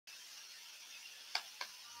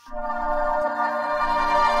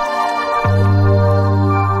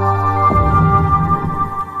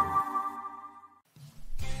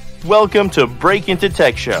Welcome to Break Into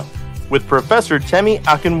Tech Show with Professor Temi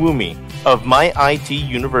Akinwumi of My IT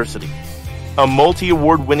University, a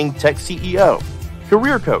multi-award winning tech CEO,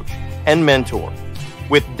 career coach, and mentor.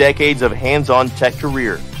 With decades of hands-on tech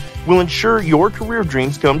career, will ensure your career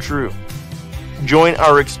dreams come true. Join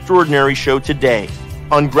our extraordinary show today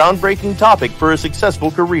on groundbreaking topic for a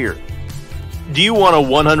successful career. Do you want a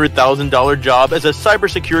 $100,000 job as a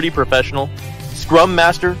cybersecurity professional, Scrum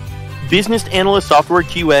Master, Business Analyst Software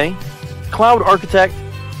QA, Cloud Architect,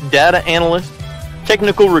 Data Analyst,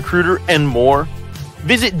 Technical Recruiter, and more?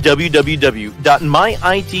 Visit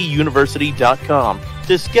www.myituniversity.com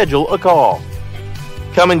to schedule a call.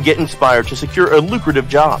 Come and get inspired to secure a lucrative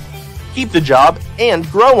job, keep the job, and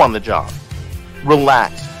grow on the job.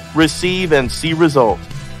 Relax, receive, and see results.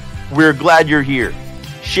 We're glad you're here.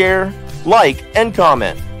 Share, like, and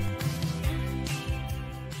comment.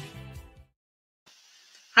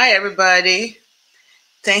 Hi, everybody.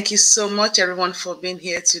 Thank you so much, everyone, for being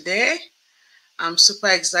here today. I'm super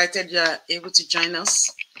excited you're able to join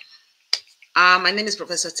us. My name is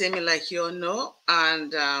Professor Temi, like you all know,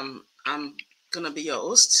 and I'm going to be your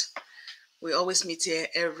host. We always meet here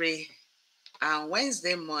every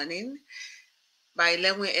Wednesday morning by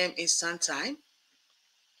 11 a.m. Eastern Time.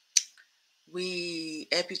 We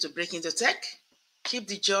help you to break into tech, keep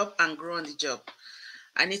the job, and grow on the job.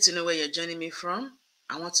 I need to know where you're joining me from.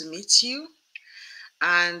 I want to meet you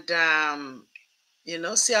and,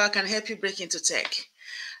 see how I can help you break into tech.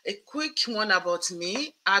 A quick one about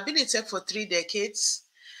me. I've been in tech for 3 decades,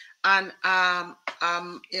 and I'm a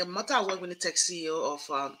multi-award-winning tech CEO of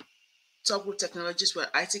Top Group Technologies, we're an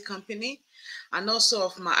IT company, and also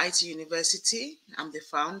of my IT university. I'm the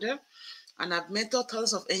founder, and I've mentored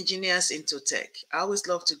tons of engineers into tech. I always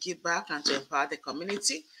love to give back and to empower the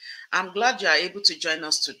community. I'm glad you are able to join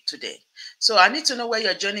us today. So I need to know where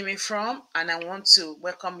you're joining me from, and I want to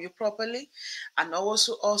welcome you properly. And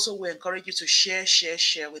also we encourage you to share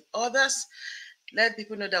with others. Let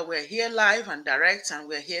people know that we're here live and direct, and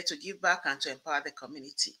we're here to give back and to empower the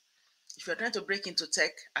community. If you're trying to break into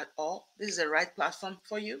tech at all, this is the right platform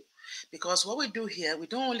for you, because what we do here, we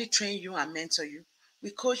don't only train you and mentor you,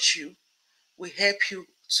 we coach you, we help you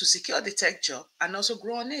to secure the tech job and also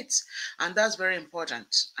grow on it. And that's very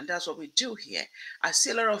important. And that's what we do here. I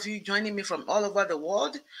see a lot of you joining me from all over the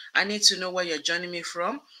world. I need to know where you're joining me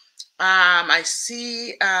from. I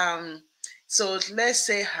see, so let's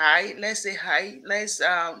say hi. Let's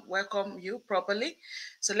welcome you properly.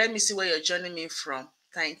 So let me see where you're joining me from.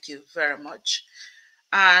 Thank you very much.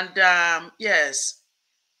 And yes.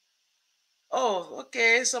 Oh,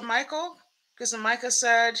 okay. So Michael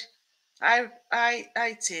said, Hi,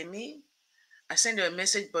 Temi. I sent you a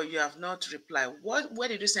message, but you have not replied. Where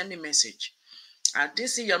did you send me a message? I did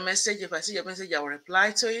see your message. If I see your message, I will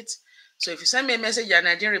reply to it. So if you send me a message and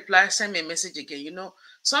I didn't reply, send me a message again.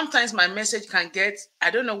 Sometimes my message can get,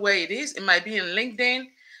 I don't know where it is. It might be in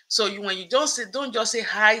LinkedIn. So when you don't just say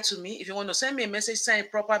hi to me. If you want to send me a message, send a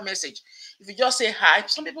proper message. If you just say hi,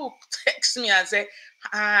 some people text me and say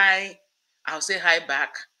hi. I'll say hi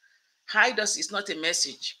back. Hi is not a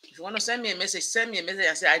message. If you want to send me a message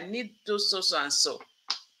and say, I need those so and so.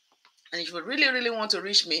 And if you really, really want to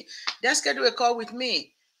reach me, then schedule a call with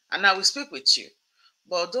me and I will speak with you.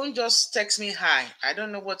 But don't just text me hi. I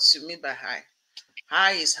don't know what you mean by hi.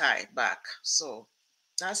 Hi is hi back. So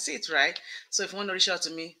that's it, right? So if you want to reach out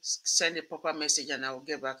to me, send a proper message and I will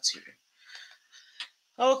get back to you.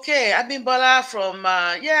 Okay, Abimbola from,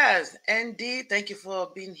 yes, ND, thank you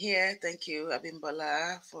for being here. Thank you,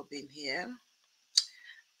 Abimbola, for being here.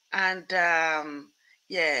 And,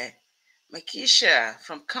 yeah, Makisha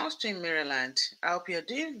from Council, Maryland. I hope you're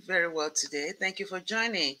doing very well today. Thank you for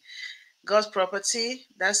joining. God's Property,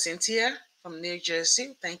 that's Cynthia from New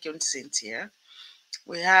Jersey. Thank you, Cynthia.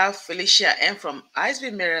 We have Felicia M from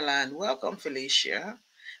Iceville, Maryland. Welcome, Felicia.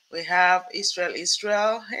 We have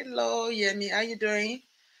Israel. Hello, Yemi. How you doing?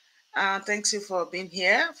 Thanks you for being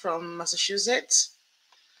here from Massachusetts.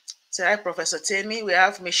 So, hi, Professor Temi. We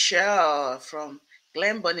have Michelle from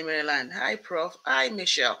Glenburnie, Maryland. Hi, Prof. Hi,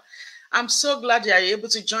 Michelle. I'm so glad you are able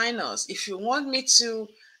to join us. If you want me to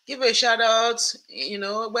give a shout out,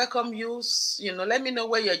 welcome you, let me know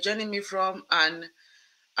where you're joining me from and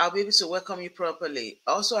I'll be able to welcome you properly.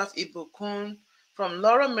 I also have Ibukun from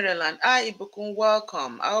Laurel, Maryland. Hi, Ibukun,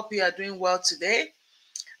 welcome. I hope you are doing well today.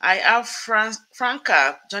 I have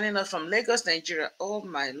Franca joining us from Lagos, Nigeria. Oh,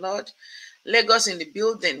 my Lord. Lagos in the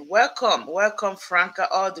building. Welcome, Franca,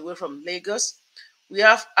 all the way from Lagos. We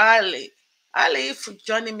have Ali. Ali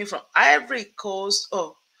joining me from Ivory Coast.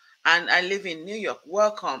 Oh, and I live in New York.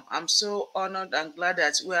 Welcome. I'm so honored and glad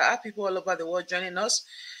that we have people all over the world joining us,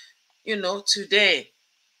 today.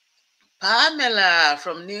 Pamela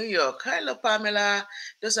from New York. Hello, Pamela.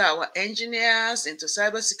 Those are our engineers into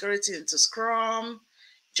cybersecurity, into Scrum,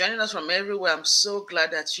 joining us from everywhere. I'm so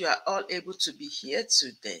glad that you are all able to be here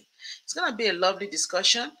today. It's going to be a lovely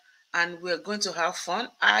discussion and we're going to have fun.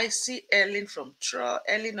 I see Ellen from Troy,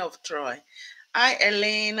 Ellen of Troy. Hi,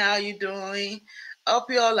 Ellen. How are you doing? I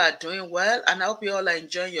hope you all are doing well and I hope you all are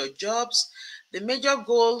enjoying your jobs. The major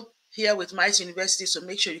goal here with Mighty University is to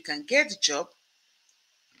make sure you can get the job,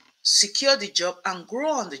 secure the job, and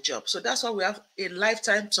grow on the job. So that's why we have a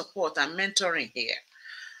lifetime support and mentoring here.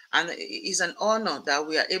 And it's an honor that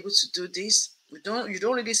we are able to do this. You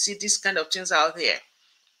don't really see this kind of things out there.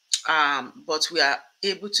 But we are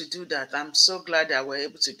able to do that. I'm so glad that we're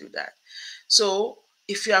able to do that. So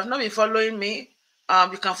if you have not been following me,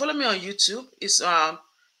 you can follow me on YouTube. It's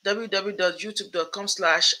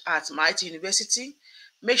www.youtube.com/@mightyuniversity.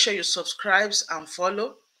 Make sure you subscribe and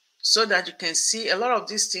follow so that you can see a lot of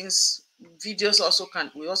these things. Videos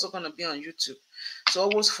we're also going to be on YouTube. So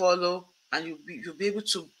always follow and you'll be able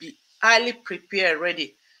to be highly prepared,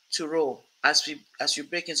 ready to roll as you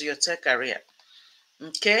break into your tech career.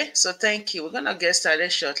 Okay, so thank you. We're gonna get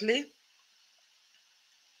started shortly.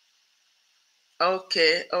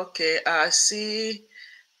 Okay. I see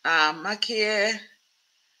Makie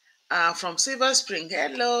from Silver Spring.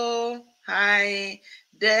 Hello. Hi.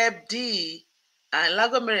 Deb D.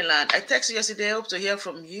 Lago, Maryland. I texted you yesterday. I hope to hear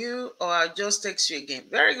from you, or I'll just text you again.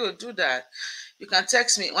 Very good. Do that. You can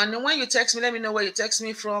text me. And when you text me, let me know where you text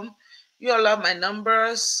me from. You all have my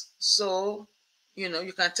numbers. So,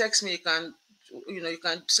 you can text me. You can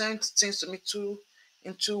send things to me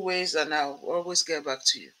in two ways, and I'll always get back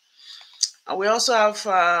to you. And we also have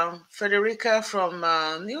Federica from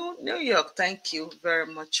New York. Thank you very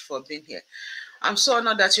much for being here. I'm so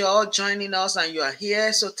honored that you're all joining us and you are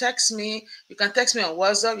here. So text me. You can text me on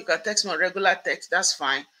WhatsApp. You can text me on regular text. That's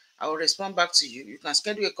fine. I will respond back to you. You can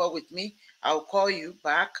schedule a call with me. I'll call you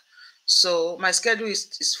back. So my schedule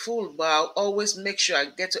is full, but I'll always make sure I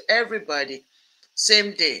get to everybody.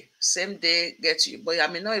 Same day get to you. But I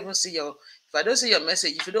may not even see if I don't see your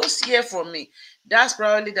message, if you don't hear from me, that's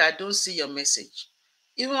probably that I don't see your message.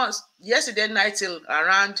 Even yesterday night till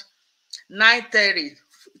around 9:30,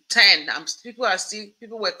 10,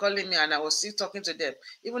 people were calling me and I was still talking to them.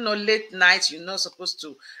 Even though late night, you're not supposed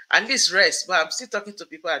to at least rest, but I'm still talking to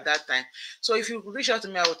people at that time. So if you reach out to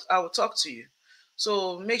me, I will talk to you.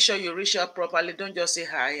 So make sure you reach out properly. Don't just say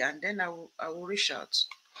hi, and then I will reach out.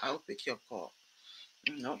 I will pick your call.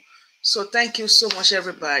 So thank you so much,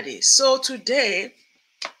 everybody. So today,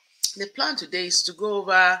 the plan today is to go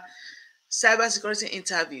over cybersecurity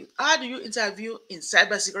interview. How do you interview in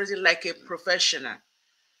cybersecurity like a professional?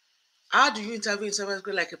 How do you interview in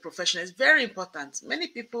cybersecurity like a professional? It's very important. Many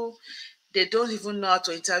people, they don't even know how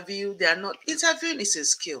to interview. Interviewing is a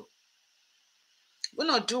skill. When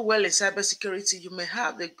you do well in cybersecurity, you may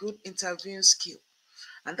have a good interviewing skill.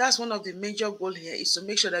 And that's one of the major goals here, is to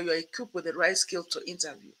make sure that you are equipped with the right skill to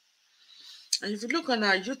interview. And if you look on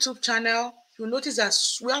our YouTube channel, you'll notice that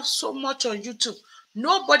we have so much on YouTube.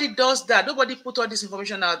 Nobody does that. Nobody put all this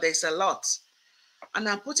information out there. It's a lot. And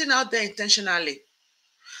I'm putting out there intentionally.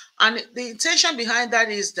 And the intention behind that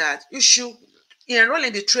is that you should enroll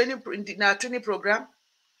in our training program,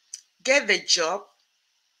 get the job,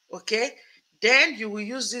 okay? Then you will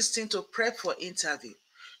use this thing to prep for interview.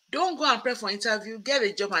 Don't go and prep for interview, get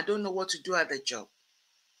a job and don't know what to do at the job.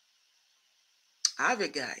 I have a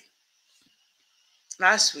guy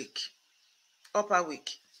last week, upper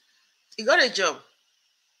week. He got a job,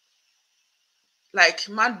 like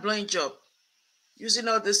mind-blowing job, using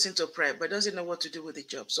all this thing to prep, but doesn't know what to do with the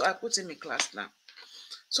job. So I put him in class now.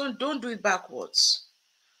 So don't do it backwards.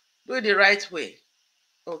 Do it the right way,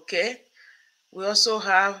 okay? We also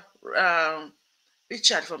have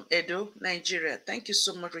Richard from Edo, Nigeria. Thank you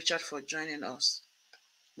so much, Richard, for joining us.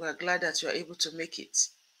 We are glad that you are able to make it.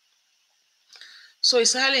 So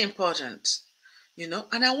it's highly important,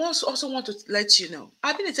 and I also want to let you know,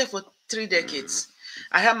 I've been in tech for 3 decades.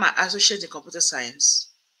 I have my associate in computer science,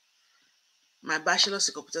 my bachelor's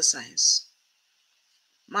in computer science,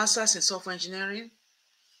 master's in software engineering,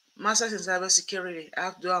 master's in cybersecurity. I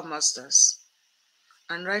have dual masters.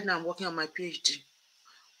 And right now I'm working on my PhD.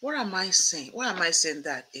 What am I saying? Why am I saying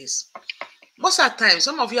that is, most of the time,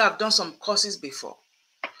 some of you have done some courses before,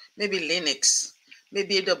 maybe Linux,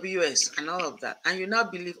 maybe AWS and all of that. And you now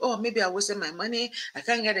believe, oh, maybe I wasted my money. I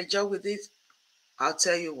can't get a job with it. I'll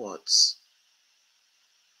tell you what,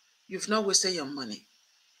 you've not wasted your money.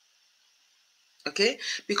 Okay?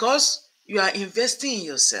 Because You are investing in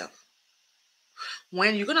yourself.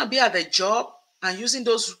 When you're gonna be at the job and using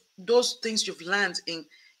those things you've learned in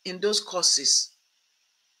those courses,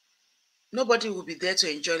 nobody will be there to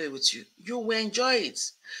enjoy it with you. You will enjoy it.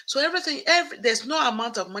 So there's no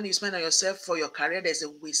amount of money you spend on yourself for your career there's a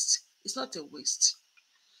waste. It's not a waste.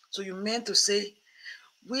 So you meant to say,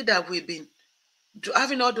 we've been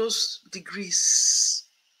having all those degrees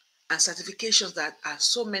and certifications that are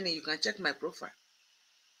so many. You can check my profile.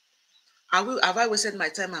 Have I wasted my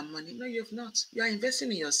time and money? No, you have not. You are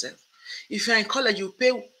investing in yourself. If you're in college, you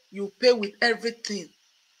pay with everything.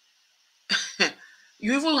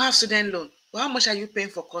 You even have student loan. But how much are you paying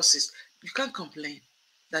for courses? You can't complain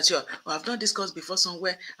that I've done this course before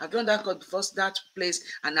somewhere, I've done that course before that place,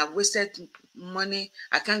 and I've wasted money.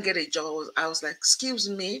 I can't get a job. I was like, excuse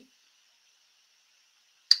me,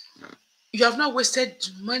 you have not wasted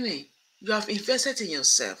money. You have invested in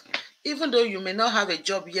yourself. Even though you may not have a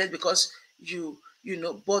job yet because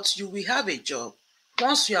but you will have a job.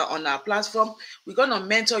 Once you are on our platform, we're going to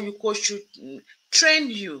mentor you, coach you, train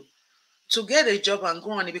you to get a job and go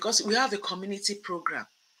on it, because we have a community program.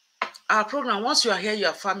 Our program, once you are here, you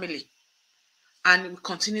are family, and we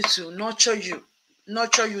continue to nurture you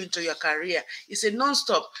into your career. It's a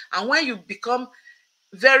non-stop. And when you become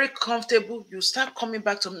very comfortable, you start coming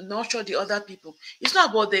back to nurture the other people. It's not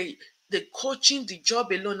about the coaching, the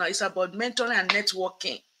job alone. Now it's about mentoring and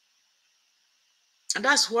networking. And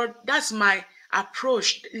that's my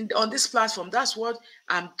approach on this platform. That's what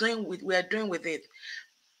we're doing with it.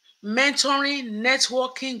 Mentoring,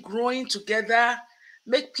 networking, growing together,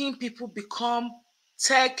 making people become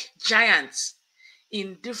tech giants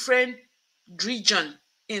in different regions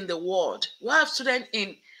in the world. We have students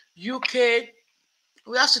in UK,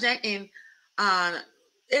 we have students in a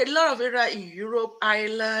lot of area in Europe,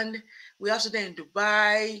 Ireland, we have students in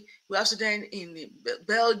Dubai, we have students in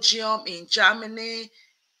Belgium, in Germany,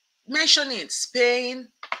 mentioning Spain,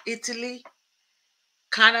 Italy,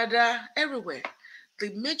 Canada, everywhere.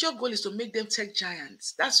 The major goal is to make them tech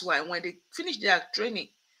giants. That's why when they finish their training,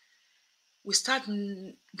 we start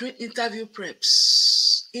doing interview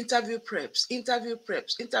preps,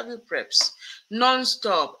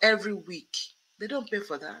 non-stop every week. They don't pay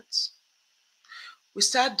for that. We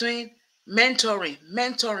start doing mentoring,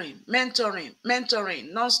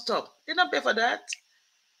 non-stop. They don't pay for that.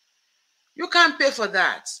 You can't pay for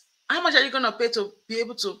that. How much are you going to pay to be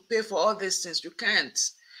able to pay for all these things? You can't.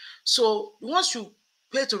 So once you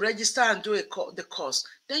pay to register and do the course,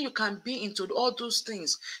 then you can be into all those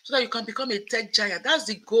things so that you can become a tech giant. That's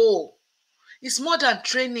the goal. It's more than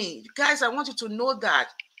training. Guys, I want you to know that.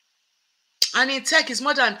 And in tech, it's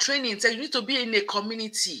more than training. Tech, you need to be in a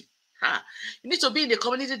community. You need to be in a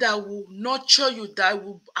community that will nurture you, that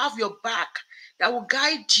will have your back, that will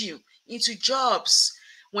guide you into jobs.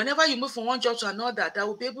 Whenever you move from one job to another, that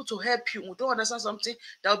will be able to help you. We don't understand something,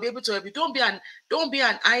 that will be able to help you. Don't be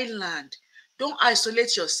an island. Don't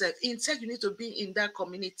isolate yourself. In tech, you need to be in that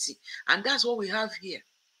community. And that's what we have here.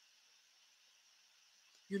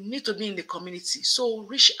 You need to be in the community. So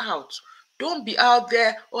reach out. Don't be out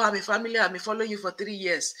there, oh, I'm a family, I'm following you for 3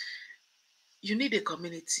 years. You need a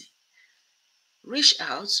community. Reach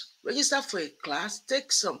out, register for a class,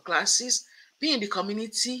 take some classes, be in the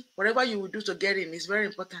community. Whatever you will do to get in is very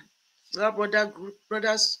important. We have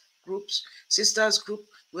brothers groups, sisters group,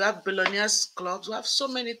 we have billionaires clubs, we have so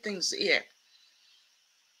many things here.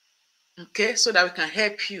 Okay, so that we can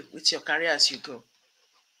help you with your career as you go.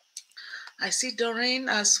 I see Doreen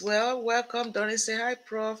as well. Welcome, Doreen. Say hi,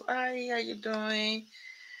 Prof. Hi, how you doing?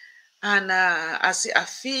 And I see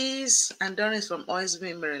Afiz and Doreen from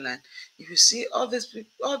Oilsville, Maryland. If you see all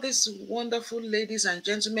these wonderful ladies and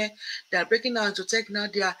gentlemen that are breaking out into tech now,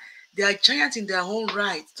 they are giants in their own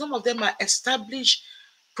right. Some of them are established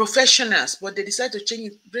professionals, but they decide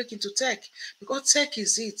to break into tech because tech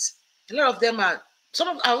is it. A lot of them are.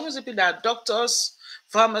 I always people that are doctors,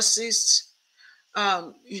 pharmacists,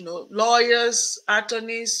 lawyers,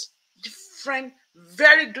 attorneys,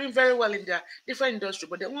 doing very well in their different industry,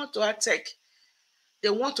 but they want to add tech. They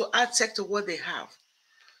want to add tech to what they have.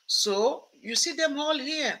 So you see them all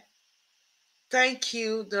here. Thank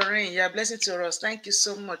you, Doreen. You're a blessing to us. Thank you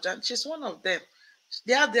so much. And she's one of them.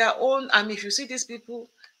 They have their own. If you see these people,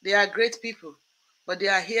 they are great people, but they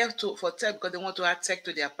are here for tech because they want to add tech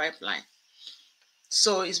to their pipeline.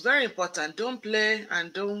 So it's very important. Don't play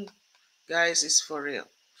and don't, guys, it's for real.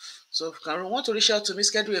 So if you want to reach out to me,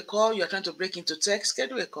 schedule a call. You are trying to break into tech,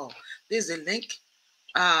 schedule a call. This is the link.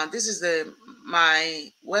 This is my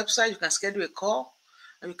website. You can schedule a call,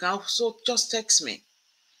 and you can also just text me.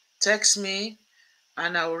 Text me,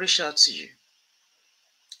 and I will reach out to you.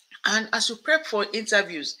 And as you prep for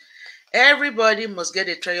interviews, Everybody must get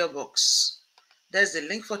a trial box. There's the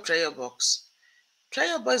link for trial box.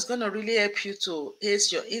 Trial box is going to really help you to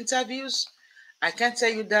ace your interviews. I can't tell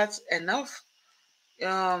you that enough.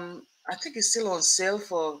 I think it's still on sale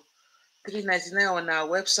for $3.99 on our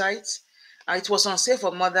website. It was on sale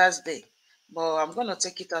for Mother's Day, but I'm going to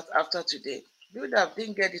take it out after today. You that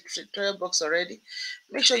didn't get the trial box already,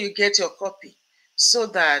 make sure you get your copy so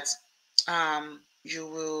that you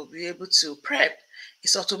will be able to prep.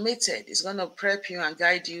 It's automated. It's going to prep you and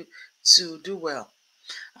guide you to do well.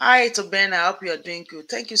 Hi to Ben, I hope you're doing good.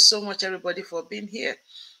 Thank you so much, everybody, for being here.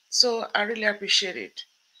 So I really appreciate it.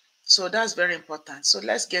 So that's very important. So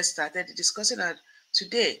let's get started discussing that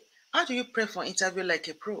today. How do you prep for interview like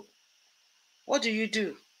a pro? What do you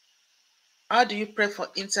do? How do you prep for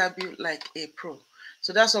interview like a pro?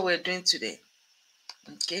 So that's what we're doing today.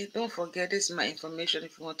 Okay, don't forget this is my information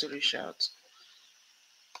if you want to reach out.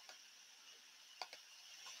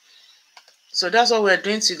 So that's what we're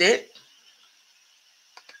doing today.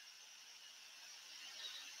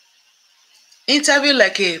 Interview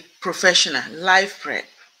like a professional, live prep.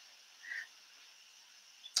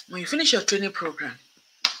 When you finish your training program,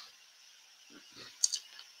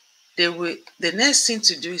 the next thing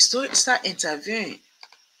to do is to start interviewing.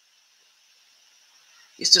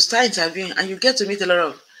 And you get to meet a lot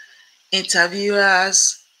of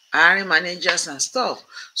interviewers, hiring managers, and stuff.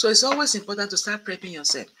 So it's always important to start prepping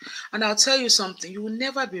yourself. And I'll tell you something, you will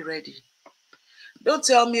never be ready. Don't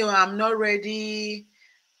tell me, oh, I'm not ready.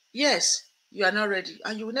 Yes, you are not ready,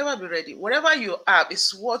 and you will never be ready. Whatever you have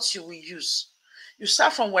is what you will use. You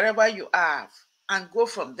start from wherever you have and go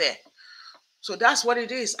from there. So that's what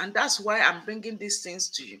it is, and that's why I'm bringing these things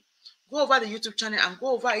to you. Go over the YouTube channel and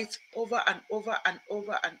go over it over and over and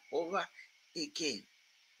over and over again.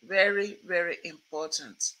 Very, very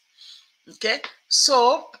important. Okay,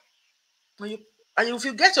 so if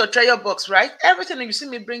you get your trial box, right, everything that you see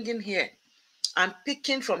me bringing here, I'm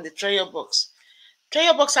picking from the trial box.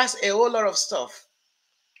 Trial box has a whole lot of stuff.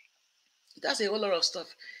 It has a whole lot of stuff.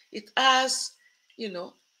 It has,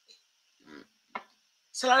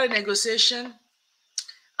 salary negotiation,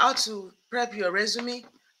 how to prep your resume,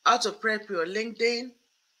 how to prep your LinkedIn,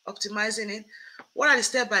 optimizing it. What are the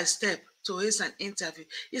step-by-step to ace an interview?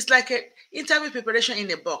 It's like an interview preparation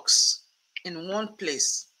in a box, in one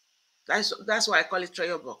place. That's why I call it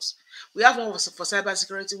trial box. We have one for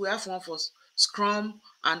cybersecurity, we have one for Scrum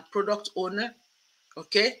and product owner.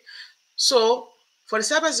 Okay, so for the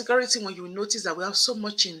cybersecurity one, you will notice that we have so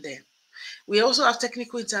much in there. We also have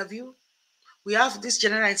technical interview. We have this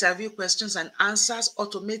general interview questions and answers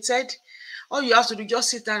automated. All you have to do, just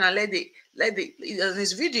sit down and let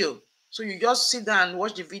this video. So you just sit down and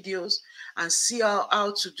watch the videos and see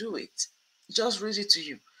how to do it. Just read it to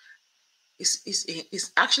you.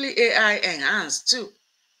 It's actually AI enhanced too,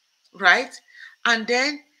 right? And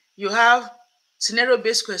then you have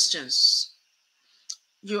scenario-based questions.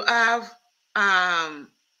 You have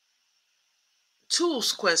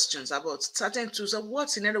tools questions about certain tools. Of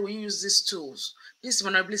what scenario will you use these tools, these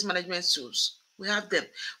vulnerability management tools? We have them.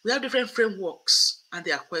 We have different frameworks and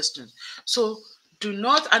their questions. So do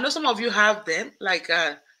not, I know some of you have them, like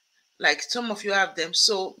some of you have them.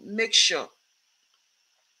 So make sure.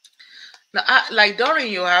 Now, like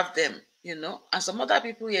Doreen, you have them, and some other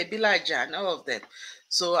people here, Bilaja and all of them.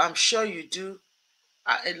 So I'm sure you do.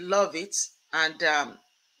 I love it. And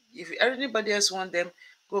if anybody else want them,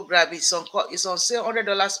 go grab it. It's on sale,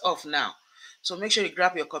 $100 off now. So make sure you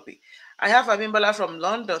grab your copy. I have Abimbola from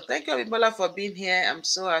London. Thank you, Abimbola, for being here. I'm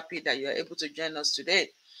so happy that you are able to join us today.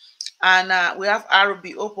 And we have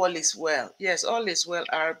RB. Hope all is well. Yes, all is well,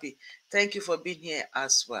 RB. Thank you for being here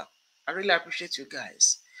as well. I really appreciate you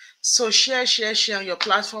guys. So share on your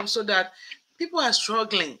platform so that people are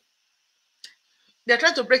struggling. They're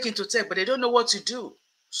trying to break into tech, but they don't know what to do.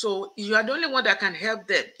 So you are the only one that can help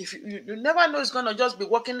them. If you never know, it's going to just be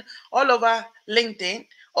working all over LinkedIn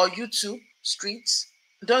or YouTube streets,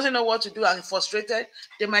 doesn't know what to do and frustrated,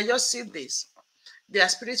 they might just see this. Their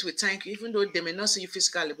spirits will thank you, even though they may not see you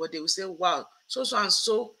physically, but they will say, wow, so and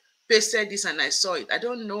so pasted this and I saw it. I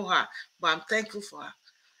don't know her, but I'm thankful for her.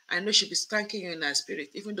 I know she'll be thanking you in her spirit,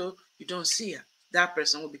 even though you don't see her. That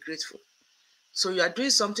person will be grateful. So you are doing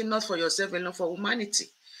something not for yourself, but not for humanity.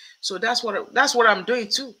 So that's what I'm doing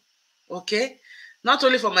too. Okay, not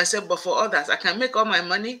only for myself but for others. I can make all my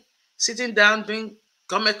money sitting down doing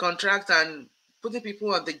government contract and putting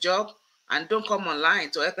people on the job and don't come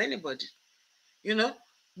online to help anybody.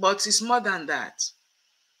 But it's more than that.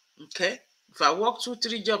 Okay, if I work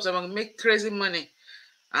 2-3 jobs, I'm gonna make crazy money.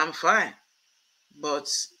 I'm fine.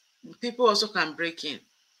 But people also can break in.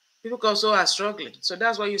 People also are struggling. So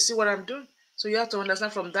that's why you see what I'm doing. So you have to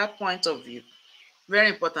understand from that point of view. Very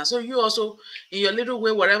important. So you also, in your little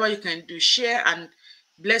way, whatever you can do, share and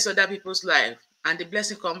bless other people's life, and the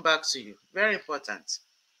blessing come back to you. Very important.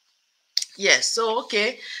 Yes. So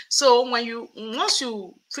okay. So once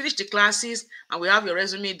you finish the classes and we have your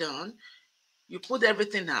resume done, you put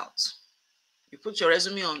everything out. You put your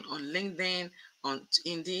resume on LinkedIn, on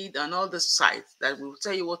Indeed, on all the sites that will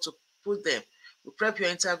tell you what to put them. You prep your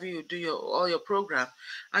interview, you do all your program,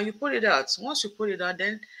 and you put it out. Once you put it out,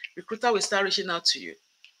 then recruiter will start reaching out to you.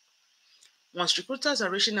 Once recruiters are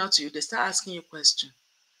reaching out to you, they start asking you questions,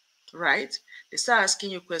 right? They start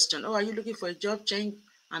asking you questions. Oh, are you looking for a job change?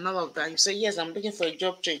 And all of that. You say, yes, I'm looking for a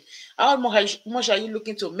job change. How much are you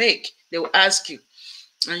looking to make? They will ask you.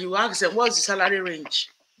 And you ask them, what's the salary range?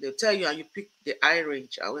 They'll tell you, and you pick the high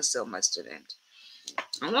range. I always tell my students.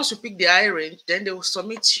 And once you pick the high range, then they will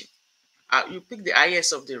submit you. You pick the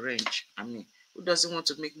highest of the range. I mean, who doesn't want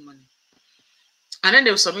to make money? And then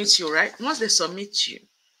they will submit you, right? Once they submit you,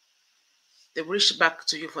 they will reach back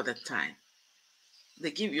to you for the time.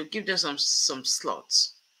 You give them some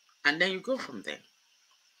slots, and then you go from there.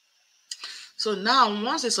 So now,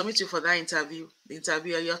 once they submit you for that interview, the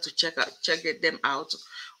interviewer, you have to check them out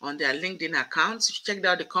on their LinkedIn accounts. Check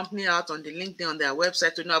out the company out on the LinkedIn on their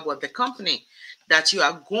website to know about the company that you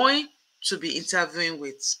are going to be interviewing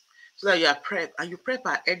with, so that you are prepped. And you prep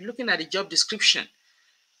ahead, looking at the job description.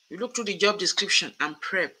 You look through the job description and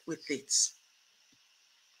prep with it.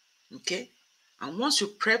 Okay? And once you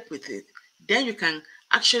prep with it, then you can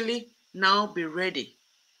actually now be ready.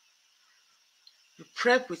 You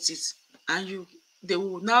prep with it, and they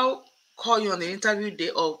will now call you on the interview day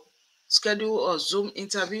or schedule or Zoom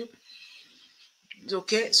interview.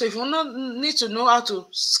 Okay, so if you not need to know how to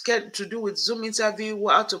do with Zoom interview,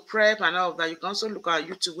 how to prep and all of that, you can also look at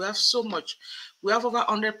YouTube. We have so much. We have over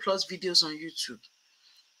 100 plus videos on YouTube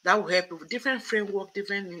that will help you with different framework,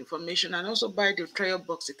 different information, and also buy the trial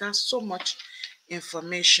box. It has so much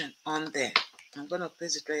information on there. I'm going to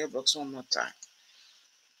place the trial box one more time.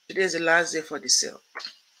 Today is the last day for the sale.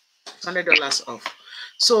 $100 off.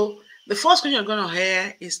 So the first question you're going to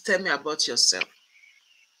hear is, tell me about yourself.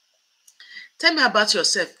 Tell me about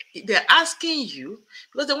yourself. They're asking you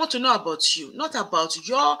because they want to know about you, not about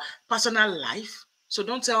your personal life. So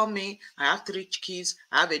don't tell me I have 3 kids,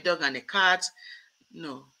 I have a dog and a cat.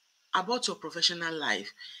 No, about your professional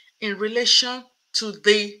life in relation to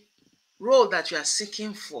the role that you are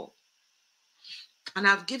seeking for. And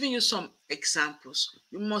I've given you some examples.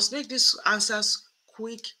 You must make these answers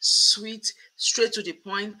quick, sweet, straight to the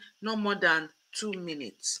point, no more than 2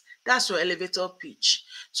 minutes. That's your elevator pitch.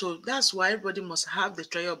 So that's why everybody must have the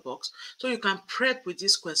trial box, so you can prep with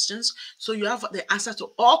these questions. So you have the answer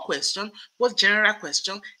to all questions, both general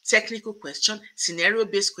question, technical question,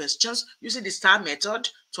 scenario-based questions, using the STAR method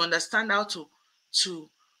to understand how to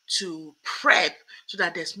prep, so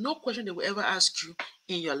that there's no question they will ever ask you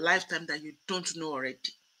in your lifetime that you don't know already.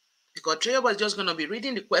 Because Trevor is just going to be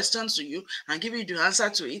reading the questions to you and giving you the answer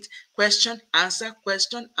to it. Question, answer,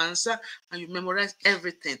 and you memorize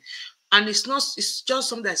everything. And it's just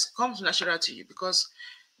something that comes natural to you because,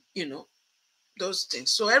 you know, those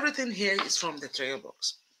things. So everything here is from the trial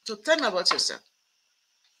box. So tell me about yourself.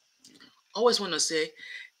 Always want to say,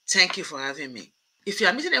 thank you for having me. If you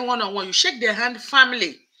are meeting a one-on-one, you shake their hand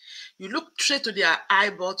firmly. You look straight to their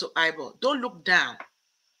eyeball to eyeball. Don't look down.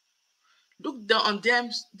 Look down on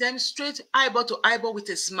them straight eyeball to eyeball with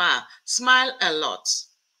a smile. Smile a lot.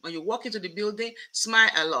 When you walk into the building, smile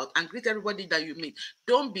a lot and greet everybody that you meet.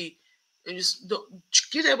 Don't greet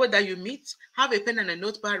everybody that you meet. Have a pen and a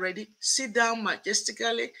notepad ready. Sit down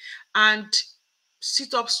majestically and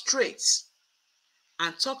sit up straight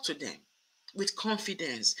and talk to them with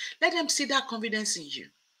confidence. Let them see that confidence in you.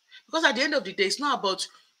 Because at the end of the day, it's not about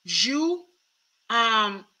you.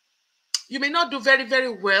 You may not do very, very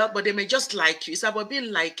well, but they may just like you. It's about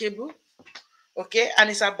being likable, okay? And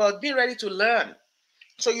it's about being ready to learn.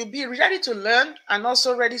 So you'll be ready to learn and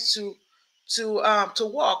also ready to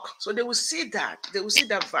work. So they will see that. They will see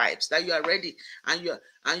that vibes that you are ready and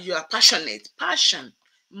you are passionate. Passion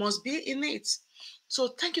must be in it. So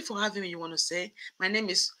thank you for having me. You want to say my name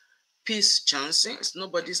is Peace Johnson. It's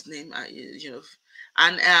nobody's name,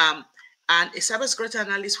 and a cybersecurity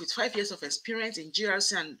analyst with 5 years of experience in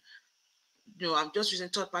GRC and I'm just using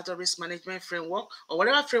third-party risk management framework or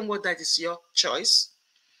whatever framework that is your choice.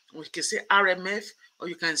 We can say RMF or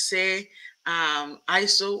you can say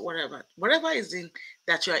ISO, whatever is in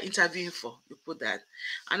that you are interviewing for, you put that.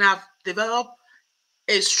 And I've developed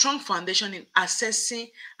a strong foundation in assessing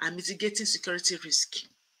and mitigating security risk.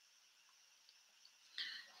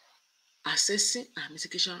 assessing and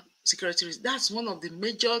mitigation security risk. That's one of the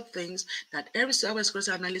major things that every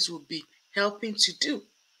cybersecurity analyst will be helping to do.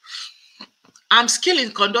 I'm skilled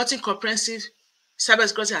in conducting comprehensive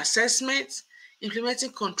cybersecurity assessments,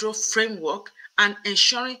 implementing control framework, and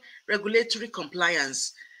ensuring regulatory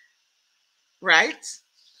compliance. Right?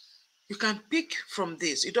 You can pick from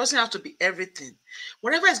this. It doesn't have to be everything.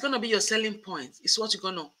 Whatever is going to be your selling point is what you're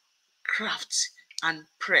going to craft and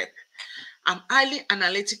prep. I'm highly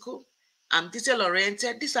analytical. I'm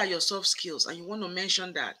detail-oriented. These are your soft skills, and you want to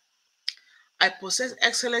mention that. I possess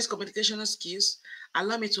excellent communication skills,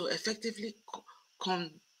 allow me to effectively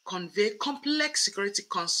convey complex security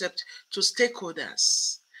concepts to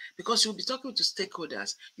stakeholders, because you'll be talking to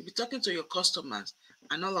stakeholders, you'll be talking to your customers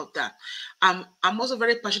and all of that. I'm also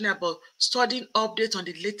very passionate about studying updates on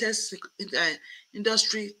the latest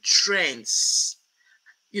industry trends,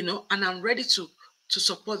 and I'm ready to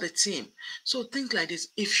support the team. So things like this,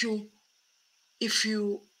 if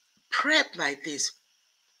you prep like this,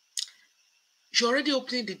 you're already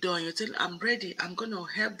opening the door and you're telling, I'm ready, I'm going to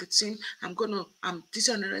help the team, I'm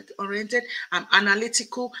detail oriented, I'm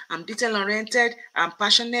analytical, I'm detail oriented, I'm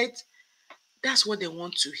passionate. That's what they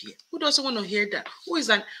want to hear. Who doesn't want to hear that?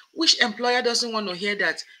 Which employer doesn't want to hear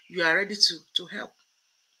that you are ready to help?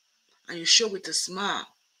 And you show with a smile.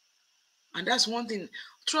 And that's one thing.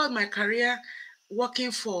 Throughout my career,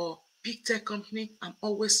 working for big tech company, I'm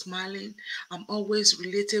always smiling. I'm always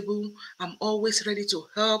relatable. I'm always ready to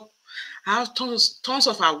help. I have tons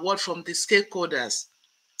of awards from the stakeholders,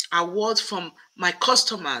 awards from my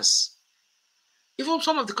customers. Even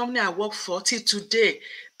some of the company I work for till today,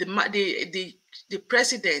 the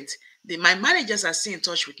president, my managers are still in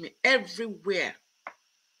touch with me everywhere.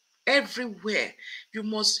 Everywhere. You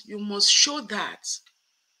must show that.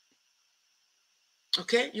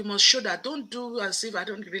 Okay, you must show that. Don't do as if I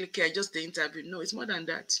don't really care, just the interview. No, it's more than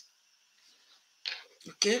that.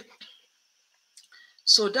 Okay,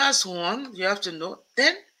 so that's one you have to know.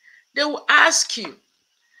 Then they will ask you,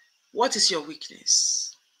 what is your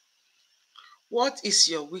weakness? What is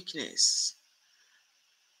your weakness?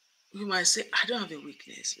 You might say, I don't have a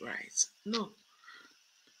weakness, right? No,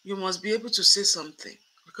 you must be able to say something.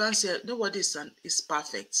 You can't say nobody is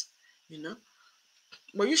perfect, you know.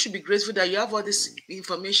 But you should be grateful that you have all this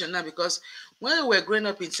information now, because when we were growing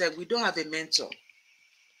up in tech, we don't have a mentor.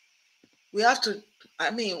 We have to,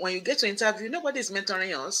 when you get to interview, nobody is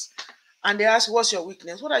mentoring us, and they ask, what's your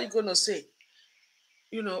weakness? What are you going to say?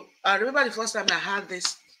 I remember the first time I had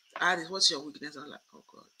this, what's your weakness? I'm like, oh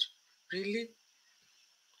God, really?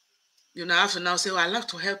 I have to now say, I love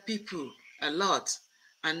to help people a lot.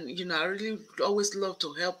 And, I really always love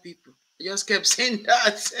to help people. I just kept saying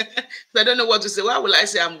that. So I don't know what to say. Why will I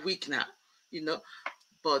say I'm weak now?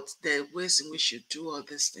 But there are ways in which you do all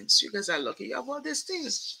these things. You guys are lucky. You have all these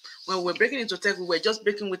things. When we're breaking into tech, we were just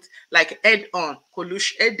breaking with like head-on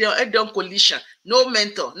collision. No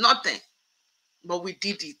mentor, nothing. But we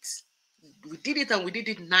did it. We did it, and we did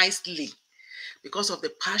it nicely because of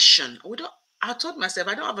the passion. I told myself,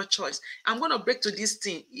 I don't have a choice. I'm going to break to this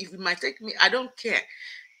thing. If it might take me, I don't care.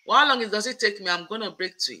 How long does it take me? I'm going to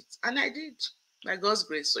break to it. And I did, by God's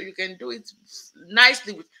grace. So you can do it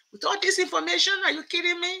nicely with all this information. Are you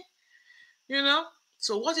kidding me?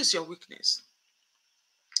 So what is your weakness?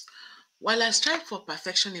 While I strive for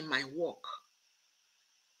perfection in my work,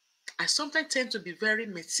 I sometimes tend to be very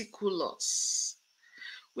meticulous,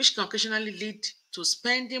 which can occasionally lead to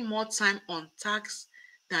spending more time on tasks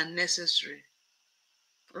than necessary.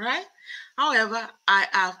 Right? However, I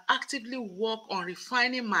have actively worked on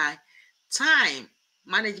refining my time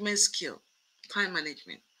management skill, time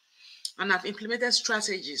management, and I've implemented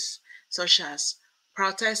strategies such as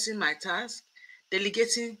prioritizing my tasks,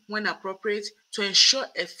 delegating when appropriate to ensure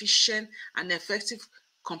efficient and effective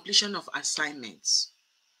completion of assignments.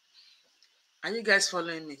 Are you guys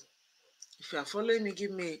following me? If you are following me,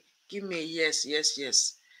 give me a yes, yes,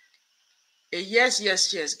 yes. A yes,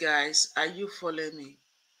 yes, yes, guys. Are you following me?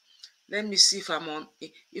 Let me see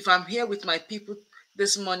if I'm here with my people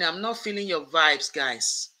this morning. I'm not feeling your vibes,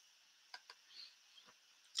 guys.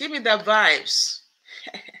 Give me the vibes.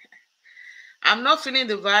 I'm not feeling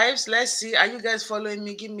the vibes. Let's see. Are you guys following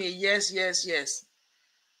me? Give me a yes, yes, yes.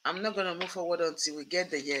 I'm not going to move forward until we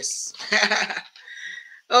get the yes.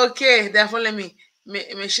 Okay, they're following me.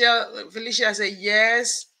 Michelle, Felicia say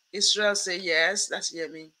yes. Israel say yes. That's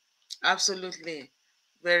Yemi. Absolutely.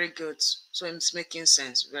 Very good. So it's making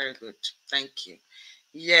sense. Very good. Thank you.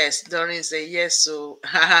 Yes. Doreen say yes. So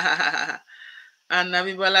and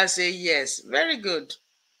Nabibola say yes. Very good.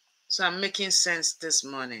 So I'm making sense this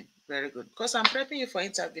morning. Very good. Because I'm prepping you for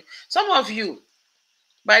interview. Some of you,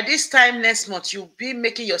 By this time next month, you'll be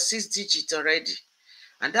making your 6 digit already.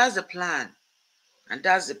 And that's the plan. And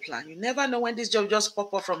that's the plan. You never know when this job just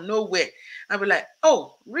pop up from nowhere. I'll be like,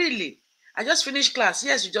 oh, really? I just finished class.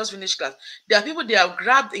 Yes, you just finished class. There are people they have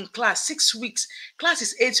grabbed in class 6 weeks. Class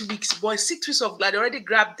is 8 weeks, boy. 6 weeks of glad they already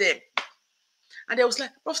grabbed them. And they was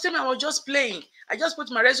like, Prof. Temi, I was just playing. I just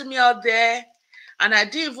put my resume out there. And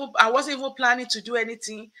I wasn't even planning to do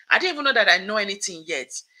anything. I didn't even know that I know anything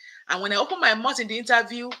yet. And when I opened my mouth in the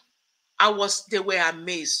interview, they were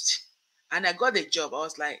amazed. And I got the job. I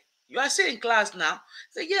was like, you are still in class now? I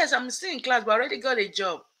said, yes, I'm still in class, but I already got a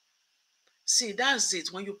job. See, that's it.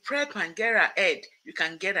 When you prep and get ahead, you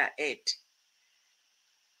can get ahead.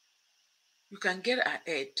 You can get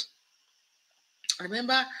ahead. I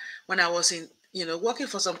remember when I was working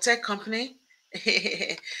for some tech company.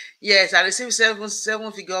 Yes, I received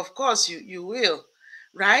seven figure. Of course, you will,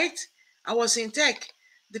 right? I was in tech.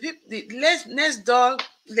 The next door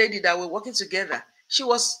lady that we're working together, she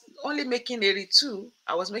was only making 82.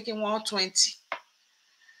 I was making 120.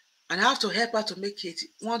 And I have to help her to make it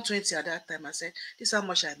 120 at that time. I said, this is how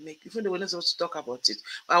much I make. Even though we're not supposed to talk about it,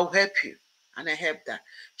 but I'll help you. And I helped her.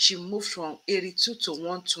 She moved from 82 to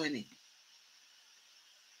 120.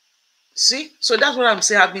 See? So that's what I'm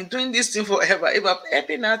saying. I've been doing this thing forever. If I'm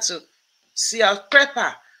helping her to see, I'll prep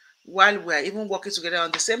her while we're even working together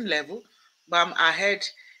on the same level, but I'm ahead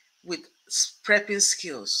with prepping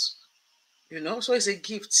skills. So it's a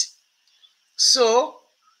gift. So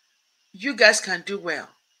you guys can do well,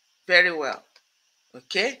 very well.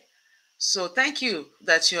 Okay? So thank you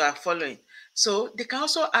that you are following. So they can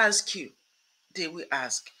also ask you, they will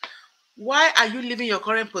ask, why are you leaving your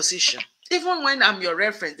current position? Even when I'm your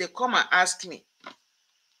reference, they come and ask me,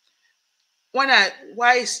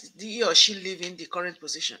 why is he or she leaving the current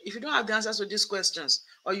position? If you don't have the answers to these questions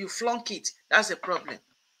or you flunk it, that's a problem.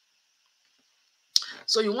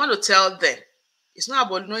 So you want to tell them, it's not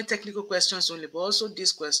about knowing technical questions only, but also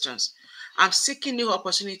these questions. I'm seeking new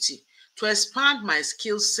opportunity to expand my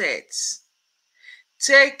skill sets.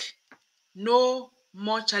 Take no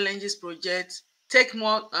more challenges projects. Take on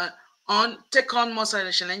more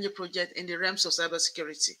challenging projects in the realms of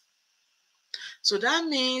cybersecurity. So that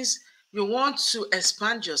means you want to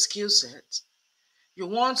expand your skill set. You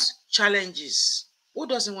want challenges. Who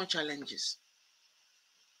doesn't want challenges?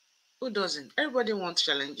 Who doesn't? Everybody wants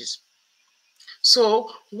challenges.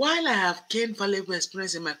 So while I have gained valuable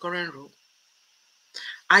experience in my current role,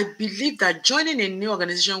 I believe that joining a new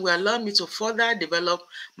organization will allow me to further develop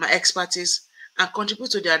my expertise and contribute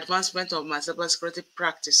to the advancement of my cybersecurity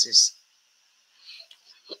practices.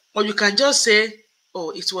 Or you can just say, oh,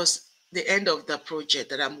 it was the end of the project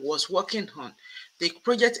that I was working on. The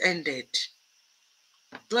project ended.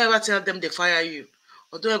 Don't ever tell them they fire you,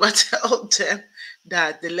 or don't ever tell them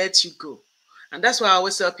that they let you go. And that's why I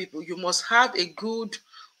always tell people, you must have a good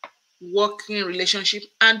working relationship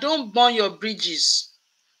and don't burn your bridges.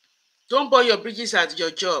 Don't burn your bridges at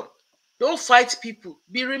your job. Don't fight people.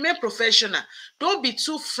 Remain professional. Don't be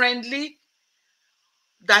too friendly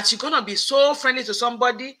that you're going to be so friendly to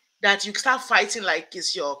somebody that you start fighting like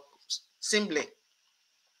it's your sibling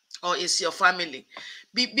or it's your family.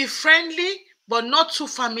 Be friendly, but not too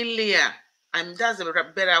familiar. And that's a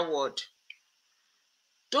better word.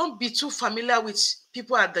 Don't be too familiar with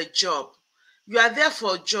people at the job. You are there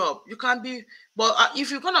for a job. You can be, but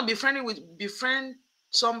if you're going to befriend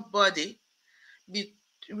somebody, be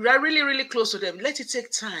really, really close to them. Let it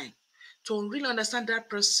take time to really understand that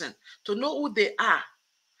person, to know who they are,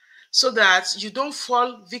 so that you don't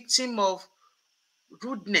fall victim of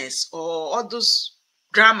rudeness or all those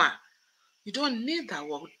drama. You don't need that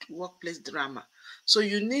workplace drama. So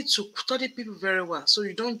you need to study people very well, so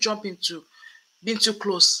you don't jump into being too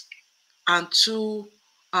close and too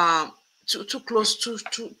close to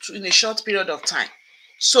in a short period of time.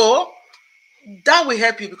 So that will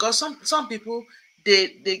help you, because some people they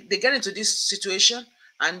get into this situation,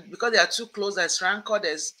 and because they are too close, there's rancor,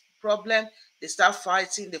 there's problem, they start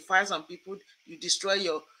fighting, they fight some people, you destroy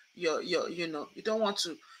your you don't want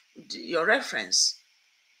to your reference.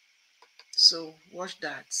 So watch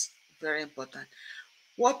that. Very important.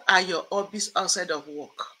 What are your hobbies outside of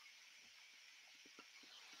work?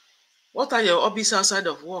 What are your hobbies outside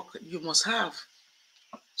of work? You must have.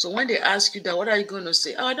 So when they ask you that, what are you going to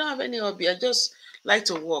say? Oh, I don't have any hobby. I just like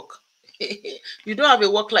to work. You don't have a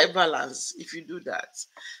work-life balance if you do that.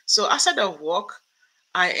 So outside of work,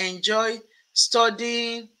 I enjoy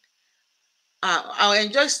studying. I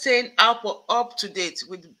enjoy staying up to date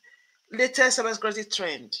with latest cybersecurity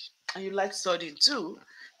trend. And you like studying too.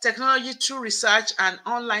 Technology through research and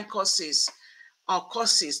online courses, or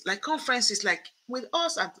courses like conferences like with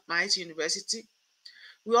us at my university.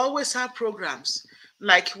 We always have programs.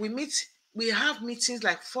 Like we have meetings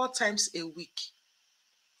like 4 times a week.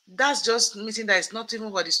 That's just meeting that is not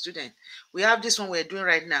even for the student. We have this one we're doing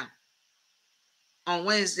right now on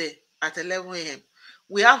Wednesday at 11 a.m.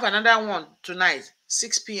 We have another one tonight,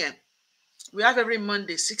 6 p.m. We have every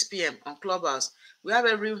Monday, 6 p.m. on Clubhouse. We have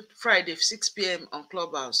every Friday, 6 p.m. on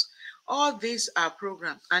Clubhouse. All these are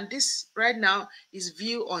programs. And this right now is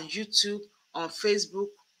viewed on YouTube, on Facebook,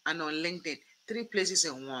 and on LinkedIn. 3 places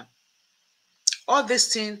in one. All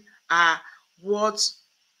these things are what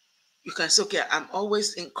you can say, okay, I'm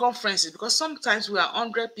always in conferences, because sometimes we are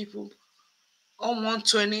 100 people, or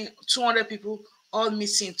 120, 200 people all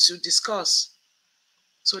meeting to discuss.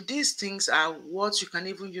 So these things are what you can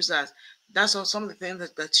even use as, that's all some of the things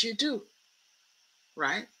that you do,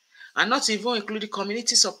 right? And not even including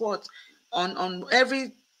community support. On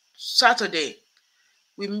every Saturday,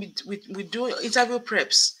 we do interview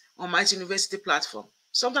preps on my university platform.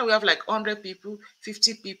 Sometimes we have like 100 people,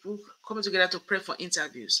 50 people coming together to prep for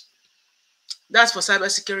interviews. That's for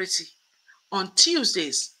cybersecurity. On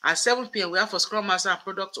Tuesdays at 7 p.m., we have for Scrum Master and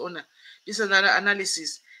Product Owner. This is another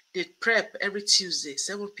analysis. They prep every Tuesday,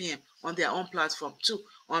 7 p.m. on their own platform too,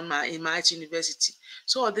 in my university.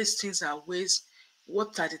 So all these things are ways,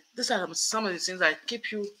 these are some of the things that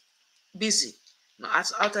keep you busy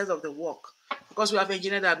outside of the work. Because we have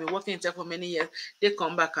engineers that have been working in tech for many years, they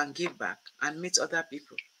come back and give back and meet other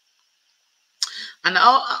people. And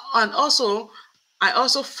also, I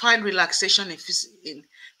also find relaxation in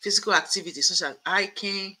physical activities such as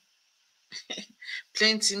hiking,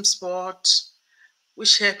 playing team sport,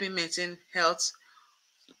 which help me maintain health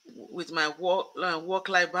with my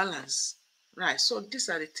work-life balance. Right. So these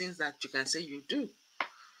are the things that you can say you do.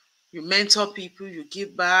 You mentor people, you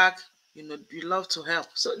give back, you love to help.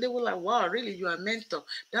 So they were like, wow, really, you are a mentor.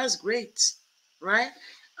 That's great. Right.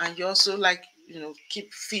 And you also like,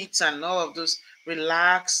 keep fit and all of those,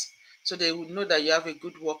 relax. So they would know that you have a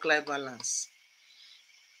good work-life balance.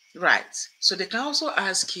 Right. So they can also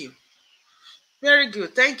ask you, very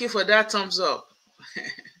good. Thank you for that thumbs up.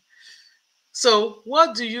 So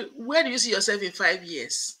where do you see yourself in 5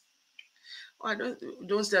 years? Oh,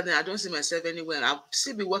 don't say that. I don't see myself anywhere. I'll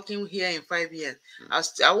still be working here in 5 years.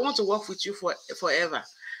 I want to work with you forever.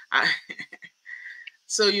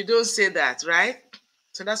 So you don't say that, right?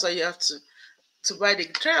 So that's why you have to buy the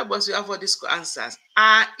trial box. You have all these answers.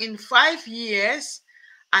 In 5 years,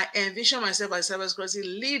 I envision myself as a cybersecurity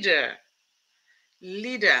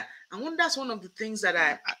leader. And that's one of the things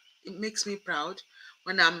that it makes me proud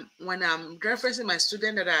when I'm referencing my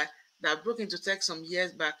student that broke into tech some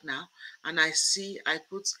years back now, and I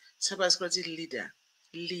put cybersecurity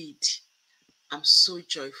lead. I'm so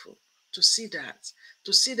joyful to see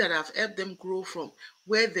that I've helped them grow from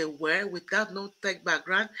where they were without no tech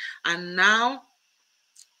background, and now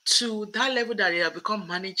to that level that they have become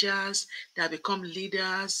managers, they have become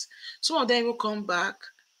leaders. Some of them will come back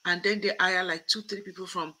and then they hire like 2-3 people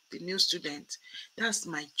from the new students. That's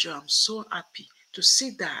my job. I'm so happy to see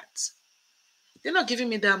that. They're not giving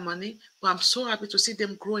me that money, but I'm so happy to see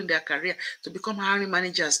them grow in their career to become hiring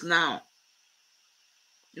managers now.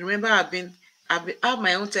 Remember, I have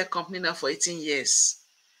my own tech company now for 18 years.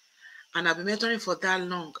 And I've been mentoring for that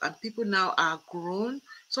long. And people now are grown.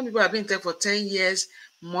 Some people have been in tech for 10 years,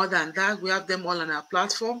 more than that. We have them all on our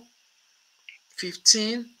platform.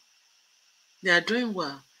 15. They are doing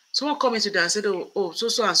well. Someone come into there and said, oh,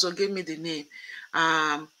 so and so gave me the name.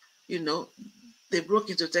 They broke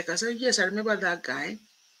into tech. I said, yes, I remember that guy.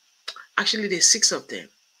 Actually, there's 6 of them.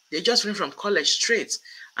 They just went from college straight,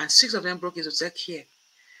 and 6 of them broke into tech here.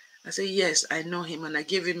 I said, yes, I know him, and I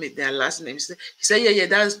gave him their last name. He said, yeah,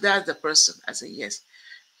 that's the person. I said, yes.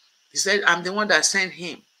 He said, I'm the one that sent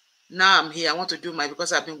him. Now I'm here. I want to do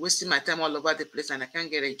because I've been wasting my time all over the place and I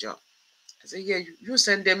can't get a job. I said, yeah, you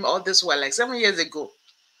sent them all this while, like 7 years ago.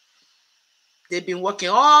 They've been working.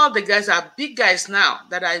 All the guys are big guys now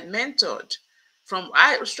that I mentored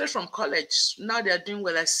straight from college. Now they're doing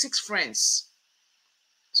well, like 6 friends.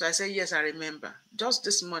 So I said, yes, I remember. Just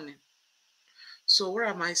this morning. So what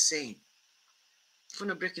am I saying? I'm going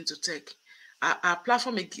to break into tech. Our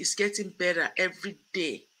platform is getting better every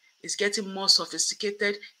day. It's getting more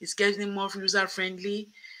sophisticated. It's getting more user-friendly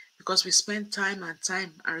because we spend time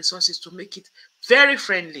and resources to make it very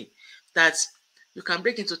friendly that you can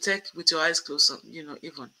break into tech with your eyes closed,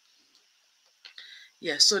 even.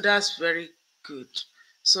 Yeah, so that's very good.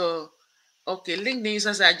 So, okay, LinkedIn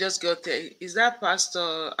users I just got there. Is that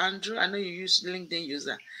Pastor Andrew? I know you use LinkedIn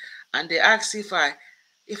user. And they ask if I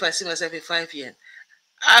see myself in 5 years.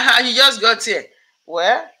 You just got here.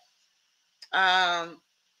 Well,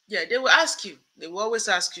 yeah, they will ask you. They will always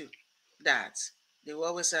ask you that. They will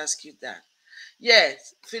always ask you that.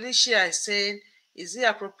 Yes, Felicia is saying, is it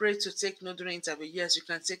appropriate to take note during interview? Yes, you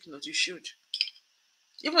can take note. You should.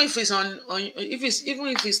 Even if it's on if it's even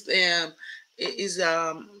if it's is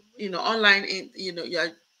online, you are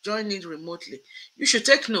joining remotely, you should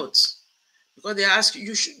take notes, because they ask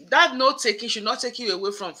you, that note taking should not take you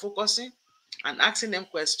away from focusing and asking them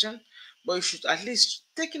questions, but you should at least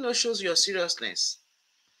taking notes shows your seriousness.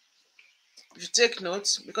 You take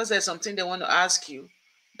notes because there's something they want to ask you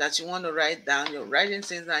that you want to write down. You're writing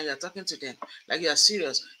things down, you're talking to them like you're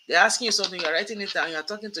serious. They're asking you something, you're writing it down, you're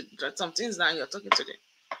talking to some things down, you're talking to them.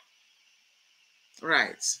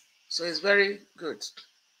 Right. So it's very good.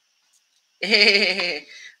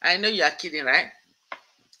 I know you are kidding, right?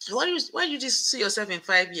 So what you just see yourself in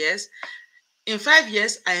 5 years? In 5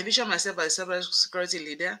 years, I envision myself as a cybersecurity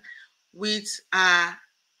leader with an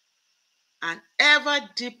ever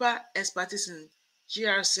deeper expertise in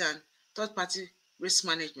GRC and third-party risk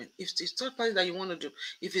management. If it's third party that you want to do,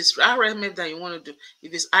 if it's RMF that you want to do,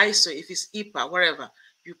 if it's ISO, if it's IPA, whatever,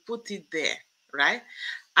 you put it there, right?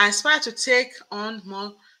 I aspire to take on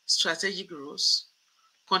more strategic roles,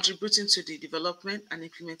 contributing to the development and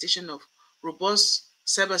implementation of robust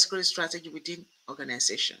cybersecurity strategy within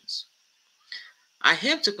organizations. I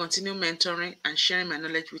aim to continue mentoring and sharing my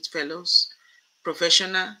knowledge with fellows,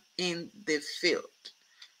 professionals in the field.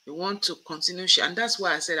 We want to continue share, and that's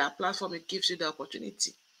why I said our platform, it gives you the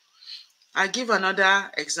opportunity. I'll give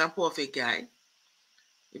another example of a guy.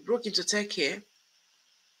 He broke into tech here,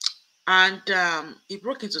 and he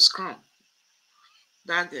broke into Scrum.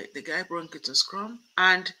 The guy broke into Scrum,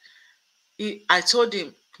 and I told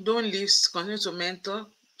him, don't leave, continue to mentor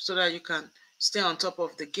so that you can stay on top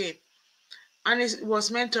of the game. And it was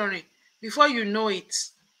mentoring. Before you know it,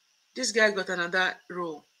 this guy got another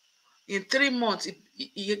role. In 3 months,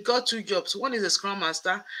 he got 2 jobs. One is a Scrum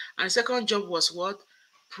Master, and the second job was what?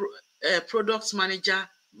 Product Manager,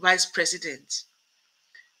 Vice President.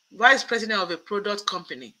 Vice President of a product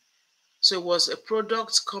company. So it was a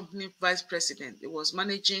product company Vice President. It was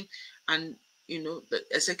managing and, the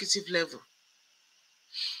executive level.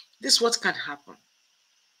 This is what can happen.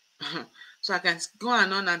 So I can go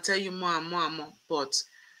on and tell you more and more and more, but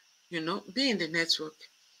be in the network,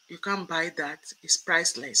 you can't buy that. It's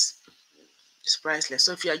priceless. It's priceless.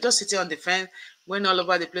 So if you are just sitting on the fence, going all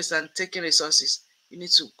over the place and taking resources, you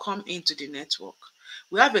need to come into the network.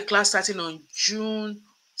 We have a class starting on June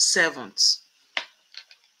 7th.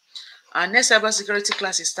 Our next cybersecurity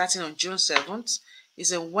class is starting on June 7th.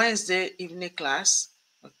 It's a Wednesday evening class.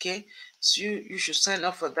 Okay, so you should sign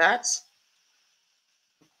up for that.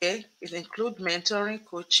 Okay, it includes mentoring,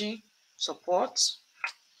 coaching, support.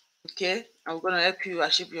 Okay, I'm going to help you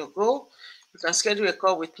achieve your goal. You can schedule a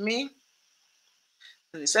call with me.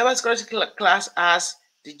 The cybersecurity class has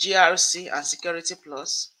the GRC and Security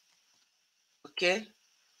Plus. Okay,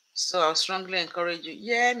 so I'll strongly encourage you.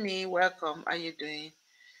 Yeah, me, welcome. How you doing?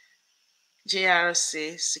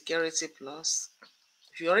 GRC Security Plus.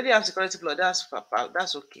 If you already have Security Plus,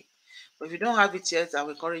 that's okay. But if you don't have it yet, I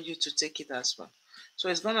will encourage you to take it as well. So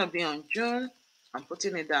it's going to be on June. I'm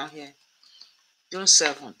putting it down here. June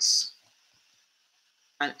 7th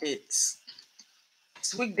and 8th.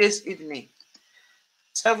 It's weekdays evening,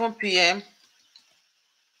 7 p.m.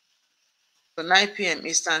 to 9 p.m.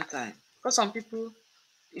 Eastern Time. Because some people,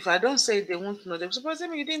 if I don't say it, they won't know. They're supposed to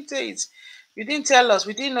me, you didn't say it. You didn't tell us.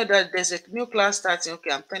 We didn't know that there's a new class starting.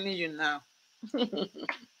 Okay, I'm telling you now.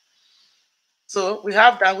 So we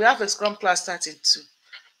have that. We have a Scrum class starting too.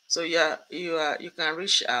 So you can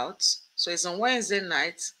reach out. So it's on Wednesday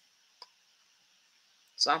night.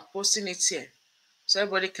 So I'm posting it here so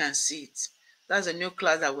everybody can see it. That's a new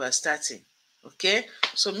class that we are starting. Okay,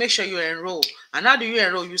 so make sure you enroll. And how do you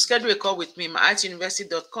enroll? You schedule a call with me,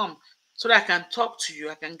 myituniversity.com, so that I can talk to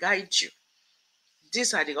you, I can guide you.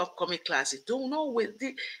 These are the upcoming classes. Don't know wait.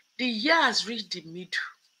 The year has reached the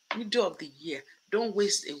middle of the year. Don't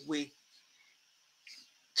waste away.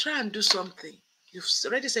 Try and do something. You've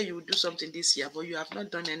already said you will do something this year, but you have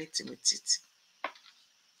not done anything with it.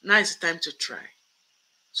 Now it's time to try,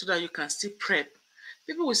 so that you can still prep.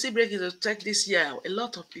 People will still break into tech this year. A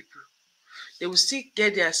lot of people. They will still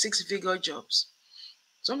get their 6-figure jobs.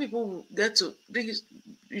 Some people will get to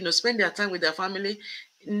spend their time with their family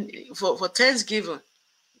for Thanksgiving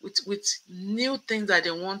with new things that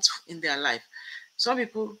they want in their life. Some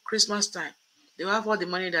people, Christmas time, they have all the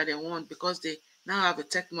money that they want because they now have the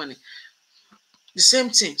tech money. The same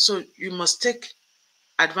thing. So you must take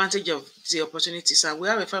advantage of the opportunities. And we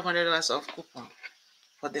have a $500 off coupon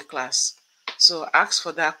for the class. So ask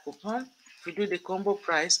for that coupon. If you do the combo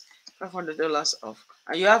price, $500 off.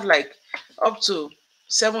 And you have like up to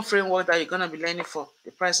 7 framework that you're going to be learning for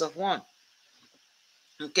the price of one.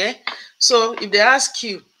 Okay, so if they ask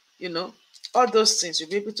you, all those things, you'll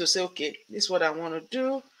be able to say, okay, this is what I want to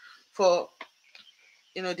do for,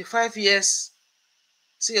 the 5 years.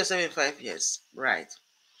 See yourself in 5 years, right?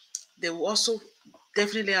 They will also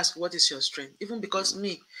definitely ask, what is your strength? Even because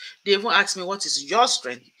they even ask me, what is your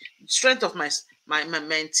strength? Strength of my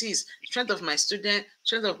mentees, strength of my student,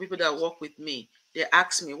 strength of people that work with me. They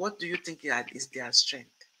ask me, what do you think is their strength?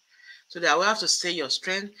 So that I will have to say your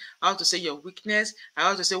strength, I have to say your weakness, I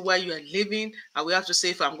have to say where you are living, I will have to say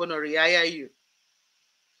if I'm going to rehire you.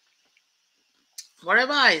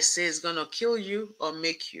 Whatever I say is going to kill you or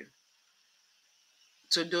make you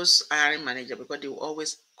to those hiring manager, because they will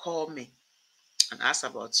always call me and ask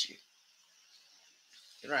about you.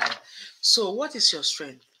 Right. So what is your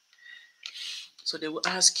strength? So they will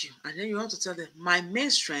ask you, and then you have to tell them, my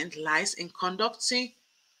main strength lies in conducting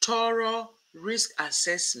thorough risk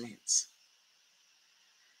assessments,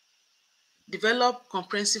 develop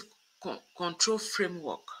comprehensive control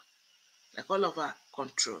framework, like all of our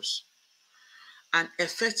controls, and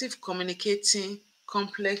effective communicating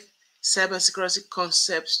complex cybersecurity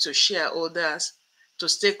concepts to shareholders, to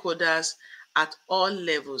stakeholders at all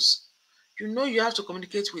levels. You have to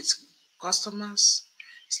communicate with customers,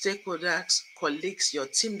 stakeholders, colleagues, your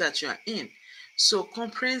team that you are in. So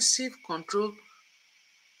comprehensive control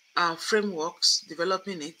frameworks,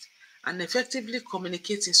 developing it, and effectively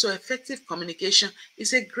communicating. So effective communication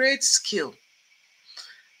is a great skill.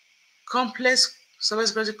 Complex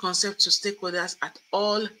cybersecurity concepts to stakeholders at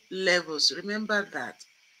all levels. Remember that.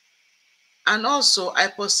 And also, I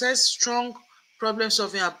possess strong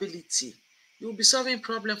problem-solving ability. You will be solving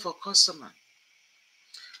problem for customer.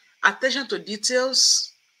 Attention to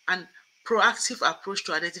details and proactive approach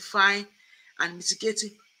to identifying and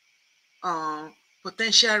mitigating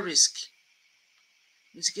potential risk.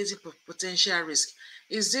 Mitigating potential risk.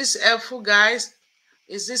 Is this helpful, guys?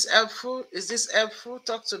 Is this helpful? Is this helpful?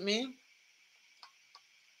 Talk to me.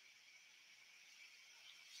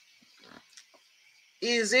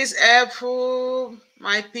 Is this helpful,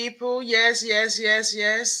 my people? Yes, yes, yes,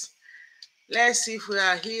 yes. Let's see if we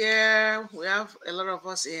are here. We have a lot of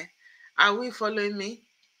us here. Are we following me?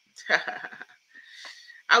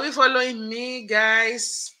 Are we following me,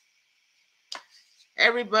 guys?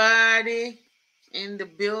 Everybody in the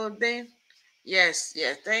building? Yes,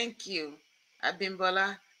 yes. Thank you.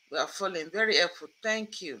 Abimbola, we are following. Very helpful.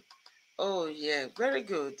 Thank you. Oh, yeah. Very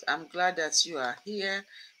good. I'm glad that you are here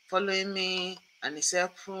following me and it's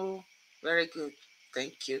helpful. Very good.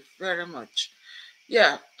 Thank you very much.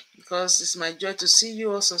 Yeah, because it's my joy to see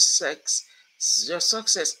you also your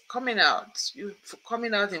success coming out. You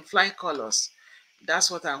coming out in flying colors. That's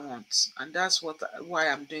what I want, and that's why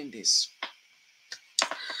I'm doing this.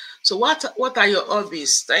 So what are your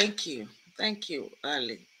hobbies? Thank you,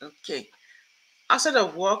 Ali. Okay. Outside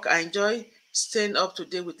of work, I enjoy staying up to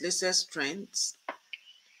date with latest trends,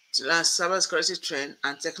 to learn cybersecurity trend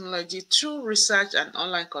and technology through research and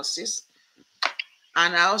online courses.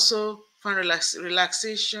 And I also find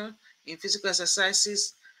relaxation in physical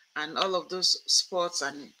exercises and all of those sports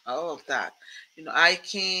and all of that.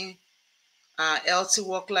 Hiking, healthy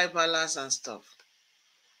work-life balance and stuff.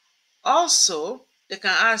 Also, they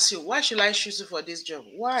can ask you, why should I choose you for this job?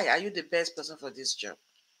 Why are you the best person for this job?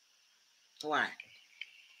 Why?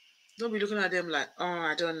 Don't be looking at them like, oh,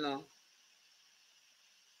 I don't know.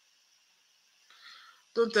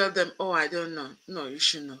 Don't tell them, oh, I don't know. No, you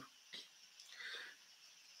should know.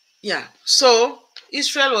 Yeah. So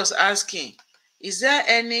Israel was asking, is there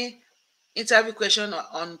any interview question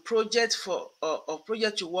on project or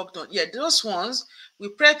project you worked on? Yeah, those ones, we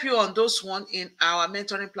prep you on those ones in our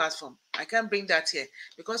mentoring platform. I can't bring that here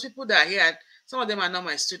because people that are here, some of them are not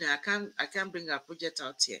my student. I can't bring our project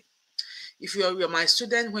out here. If you're my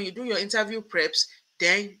student, when you do your interview preps,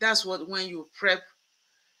 then that's when you prep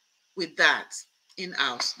with that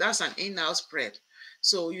in-house. That's an in-house prep.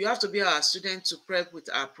 So you have to be our student to prep with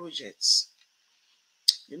our projects.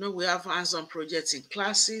 We have hands-on projects in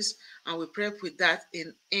classes and we prep with that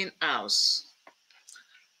in-house.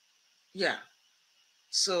 Yeah.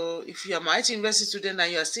 So if you're my IT university student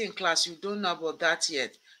and you're still in class, you don't know about that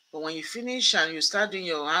yet. But when you finish and you start doing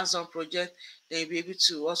your hands-on project, then you'll be able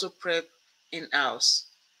to also prep in-house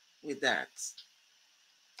with that.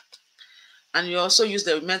 And you also use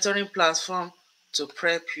the mentoring platform to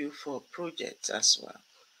prep you for projects as well.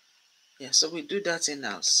 Yeah, so we do that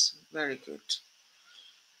in-house. Very good.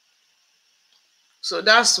 So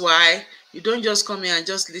that's why you don't just come in and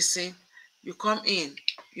just listen. You come in.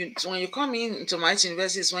 When you come in into my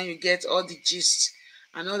university is when you get all the gist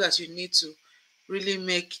and all that you need to really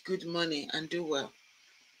make good money and do well.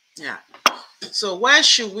 Yeah. So why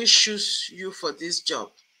should we choose you for this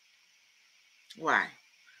job? Why?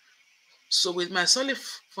 So with my solid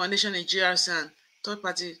foundation in GRC and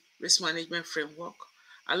third-party risk management framework,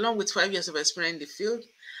 along with 5 years of experience in the field,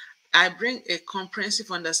 I bring a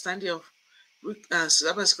comprehensive understanding of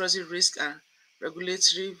cybersecurity risk and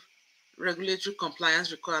regulatory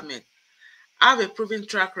compliance requirements. I have a proven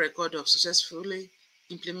track record of successfully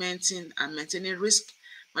implementing and maintaining risk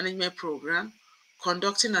management program,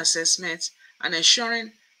 conducting assessments, and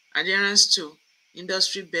ensuring adherence to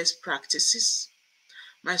industry best practices.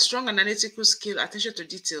 My strong analytical skill, attention to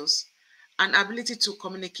details, and ability to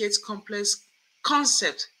communicate complex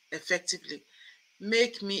concepts effectively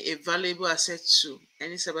make me a valuable asset to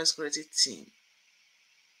any cybersecurity team.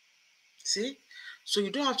 See? So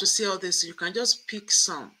you don't have to say all this. You can just pick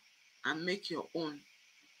some and make your own.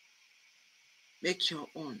 Make your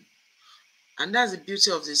own. And that's the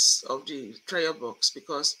beauty of the trial box,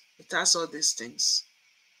 because it has all these things.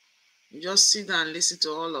 You just sit down and listen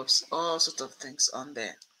to all sorts of things on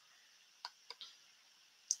there.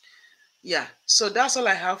 Yeah, so that's all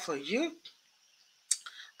I have for you.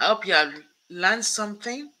 I hope you have learned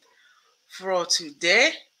something for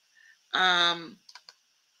today. I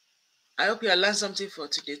hope you have learned something for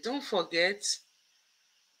today. Don't forget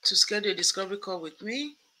to schedule a discovery call with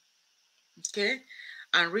me, okay?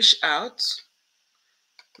 And reach out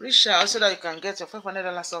so that you can get your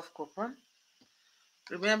 $500 off coupon.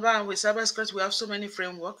 Remember, with cybersecurity, we have so many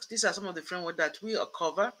frameworks. These are some of the frameworks that we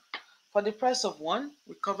cover. For the price of one,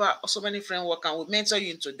 we cover so many frameworks and we mentor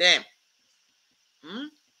you into them.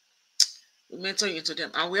 We mentor you into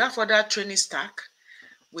them. And we have other training stack.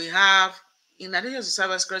 We have, in addition to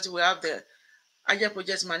cybersecurity, we have the Agile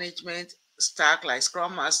project management stack like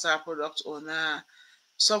Scrum Master, Product Owner,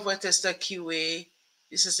 Software Tester QA,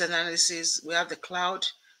 business analysis. We have the cloud,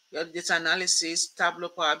 we have data analysis, Tableau,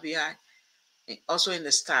 Power BI, also in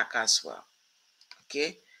the stack as well.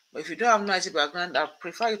 Okay, but if you don't have no IT background, I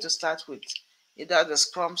prefer you to start with either the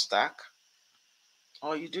Scrum stack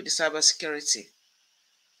or you do the cybersecurity.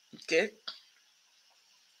 Okay,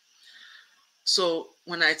 so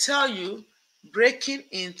when I tell you breaking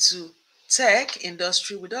into tech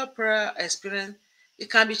industry without prior experience, it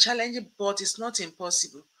can be challenging, but it's not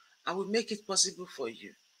impossible, and we make it possible for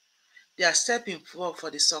you. They are stepping forward for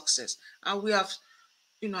the success, and we have,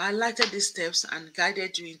 highlighted these steps and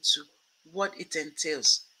guided you into what it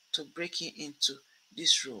entails to breaking into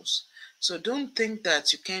these roles. So don't think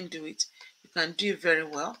that you can't do it. You can do it very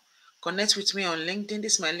well. Connect with me on LinkedIn.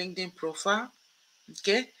 This is my LinkedIn profile.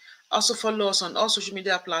 Okay. Also follow us on all social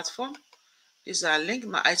media platforms. This is our link,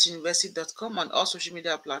 myituniversity.com, on all social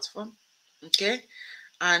media platforms. Okay.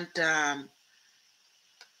 And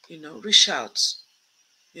reach out.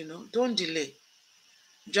 Don't delay.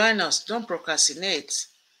 Join us. Don't procrastinate.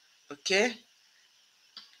 Okay.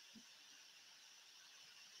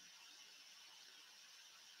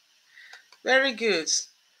 Very good.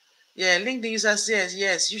 Yeah, LinkedIn users says,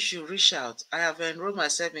 yes, you should reach out. I have enrolled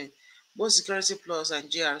myself in both Security Plus and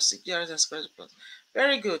GRC and Security Plus.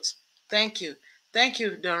 Very good. Thank you. Thank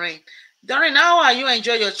you, Doreen. Doreen, how are you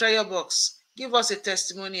enjoying your trial box? Give us a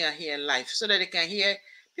testimonial here live so that they can hear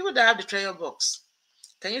people that have the trial box.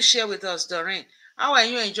 Can you share with us, Doreen? How are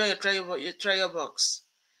you enjoying your trial box?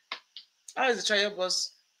 How is the trial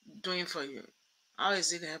box doing for you? How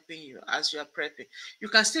is it helping you as you are prepping? You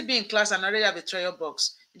can still be in class and already have a trial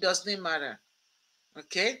box. It doesn't matter.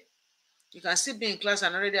 Okay? You can still be in class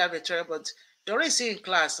and already have a trial box. You're already still in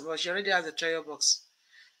class, but she already has a trial box.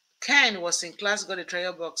 Ken was in class, got a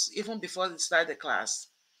trial box even before they started the class.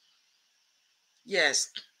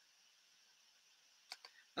 Yes.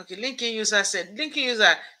 Okay, LinkedIn user said, LinkedIn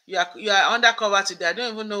user, you are undercover today. I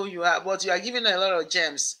don't even know who you are, but you are giving a lot of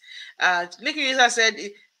gems. LinkedIn user said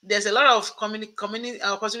there's a lot of community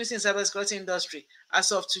opportunity in cybersecurity industry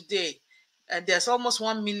as of today. There's almost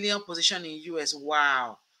 1 million position in US.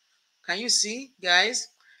 Wow. Can you see, guys?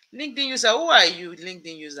 LinkedIn user, who are you,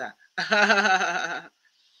 LinkedIn user?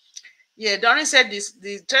 Yeah, Doreen said this.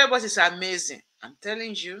 The trial box is amazing. I'm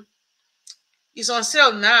telling you, it's on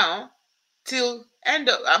sale now till end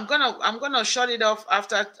of, I'm gonna shut it off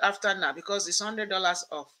after now because it's $100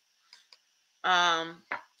 off.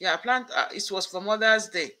 Yeah, it was for Mother's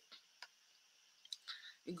Day.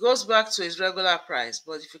 It goes back to its regular price,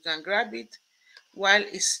 but if you can grab it while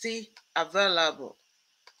it's still available,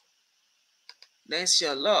 then it's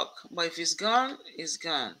your luck. But if it's gone, it's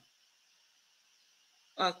gone.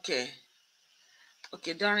 Okay.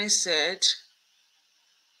 Okay, Darren said,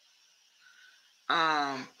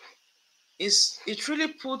 it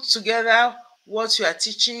really puts together what you are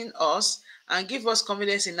teaching us and give us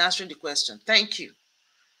confidence in answering the question. Thank you.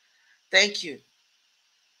 Thank you.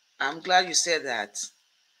 I'm glad you said that.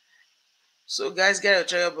 So guys, get your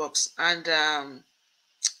treasure box. And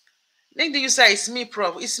then you say it's me,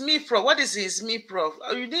 Prof. It's me, Prof. What is it? It's me, Prof.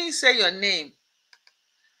 Oh, you didn't say your name.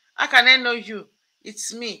 How can I know you?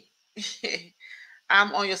 It's me.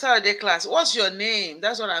 I'm on your Saturday class. What's your name?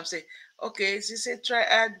 That's what I'm saying. Okay, she said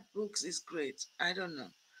Triad Books is great. I don't know.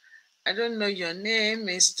 I don't know your name,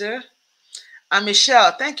 mister. I'm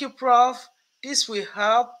Michelle. Thank you, Prof. This will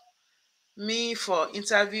help me for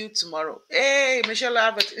interview tomorrow. Hey, Michelle, I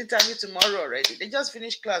have an interview tomorrow already. They just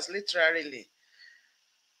finished class literally.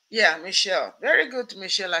 Yeah, Michelle. Very good,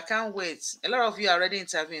 Michelle. I can't wait. A lot of you are already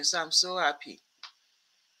interviewing, so I'm so happy.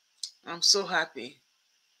 I'm so happy.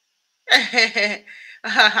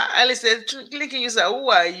 Alice said, clicking user, who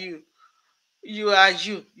are you? You are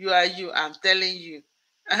you. You are you. I'm telling you.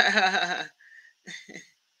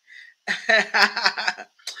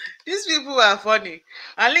 These people are funny.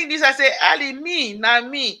 And link this, I say, Ali, me, not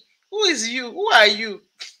me. Who is you? Who are you?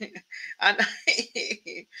 And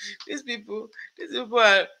these people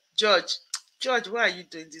are George. George, why are you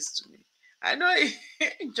doing this to me? I know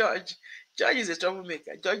George. George is a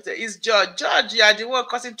troublemaker. George is George. George, you are the one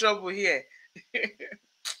causing trouble here.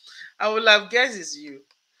 I would have guessed it's you.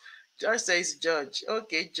 George says George.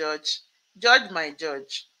 Okay, George. George, my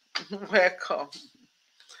George. Welcome.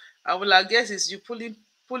 I would have guessed it's you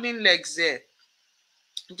pulling legs there.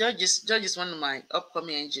 George is one of my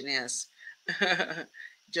upcoming engineers.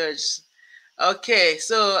 George. Okay,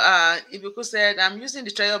 so Ibuku said, I'm using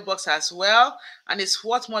the treasure box as well, and it's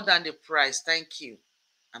worth more than the price. Thank you.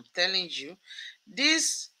 I'm telling you.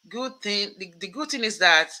 This good thing, the good thing is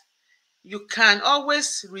that you can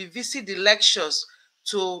always revisit the lectures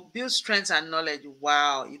to build strength and knowledge.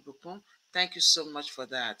 Wow, Ibuku. Thank you so much for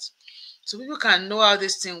that. So people can know how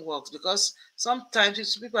this thing works, because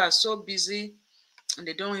sometimes people are so busy and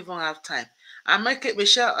they don't even have time. And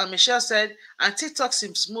Michelle said, and TikTok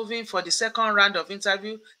seems moving for the second round of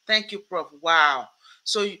interview. Thank you, Prof. Wow.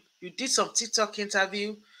 So you did some TikTok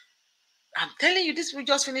interview. I'm telling you, this we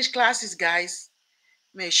just finished classes, guys.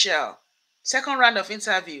 Michelle, second round of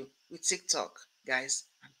interview with TikTok, guys.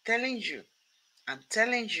 I'm telling you. I'm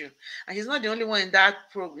telling you. And he's not the only one in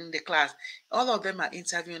that program in the class. All of them are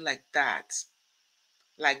interviewing like that.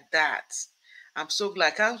 Like that. I'm so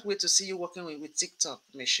glad. I can't wait to see you working with TikTok,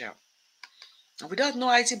 Michelle. Without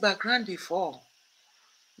no IT background before,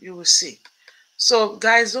 you will see. So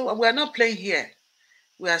guys, we are not playing here.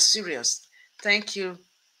 We are serious. Thank you,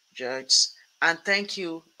 George, and thank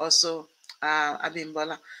you also,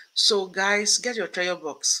 Abimbola. So guys, get your treasure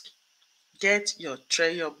box. Get your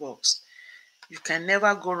treasure box. You can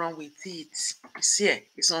never go wrong with it. It's here.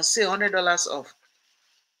 It's on sale, $100 off.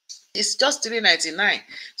 It's just $3.99.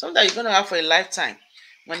 Something that you're gonna have for a lifetime.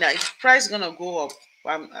 When the price is gonna go up,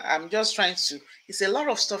 I'm just trying to. It's a lot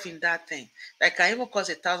of stuff in that thing that can even cost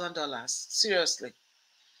 $1,000. Seriously.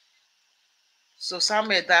 So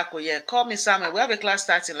Samuel Dako, yeah, call me Samuel. We have a class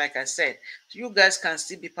starting, like I said. So you guys can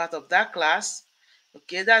still be part of that class.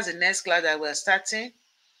 Okay, that's the next class that we're starting.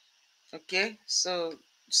 Okay, so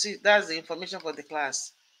see, that's the information for the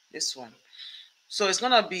class. This one. So it's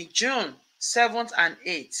gonna be June 7th and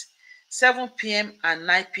 8th, 7 p.m. and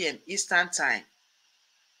 9 p.m. Eastern time.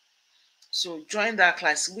 So join that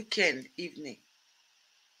class weekend evening.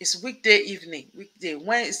 It's weekday evening, weekday,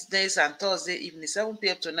 Wednesdays and Thursday evening, 7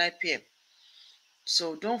 p.m. to 9 p.m.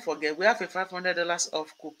 So don't forget, we have a $500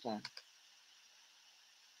 off coupon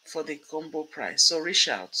for the combo price. So reach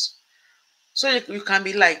out. So you can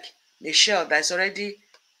be like Michelle that's already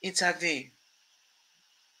interviewing.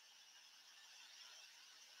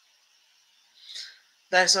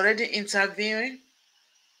 That's already interviewing.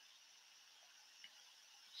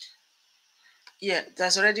 Yeah,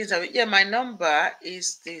 that's already interviewing. Yeah, my number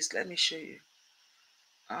is this. Let me show you.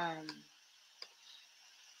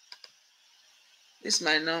 This is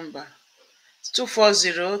my number. It's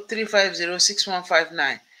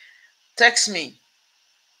 240-350-6159. Text me.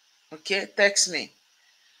 Okay, text me.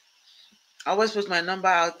 I always put my number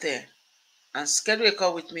out there. And schedule a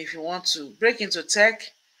call with me if you want to break into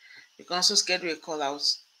tech. You can also schedule a call. I'll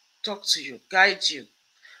talk to you, guide you.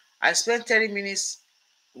 I spend 30 minutes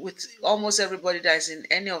with almost everybody that is in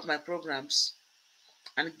any of my programs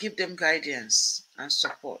and give them guidance and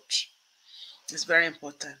support. It's very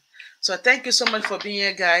important. So thank you so much for being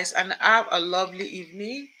here, guys, and have a lovely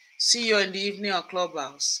evening. See you in the evening on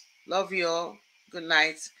Clubhouse. Love you all. Good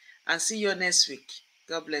night, and see you next week.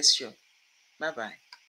 God bless you. Bye-bye.